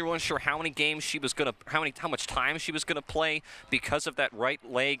 We really weren't sure how many games she was going to, how much time she was going to play because of that right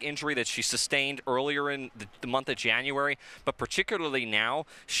leg injury that she sustained earlier in the month of January. But particularly now,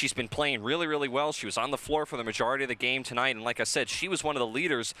 she's been playing really, really well. She was on the floor for the majority of the game tonight, and like I said, she was one of the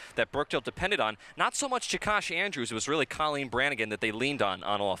leaders that Brookdale depended on. Not so much Chakash Andrews, it was really Colleen Brannigan that they leaned on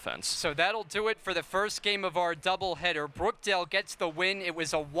offense. So that'll do it for the first game of our doubleheader. Brookdale gets the win. It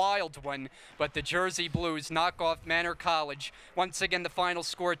was a wild one, but the Jersey Blues knock off Manor College. Once again, the final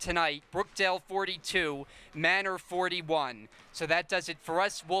score tonight, Brookdale 42, Manor 41. So that does it for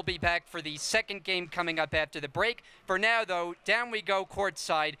us. We'll be back for the second game coming up after the break. For now, though, down we go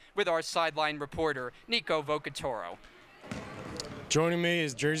courtside with our sideline reporter, Nico Vocatoro. Joining me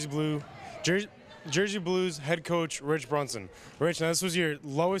is Jersey Blues head coach Rich Brunson. Rich, now this was your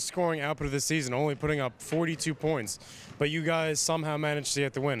lowest scoring output of the season, only putting up 42 points, but you guys somehow managed to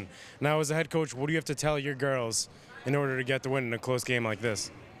get the win. Now, as a head coach, what do you have to tell your girls in order to get the win in a close game like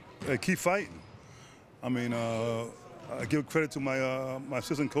this? Keep fighting. I mean, I give credit to my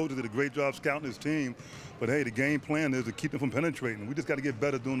assistant coach who did a great job scouting his team, but hey, the game plan is to keep them from penetrating. We just got to get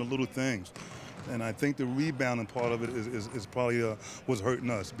better doing the little things. And I think the rebounding part of it is probably what's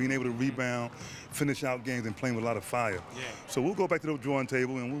hurting us. Being able to rebound, finish out games, and playing with a lot of fire. Yeah. So we'll go back to the drawing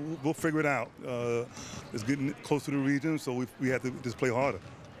table, and we'll figure it out. It's getting close to the region, so we have to just play harder.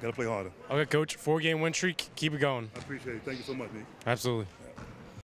 Got to play harder. Okay, Coach, 4-game win streak. Keep it going. I appreciate it. Thank you so much, Nick. Absolutely.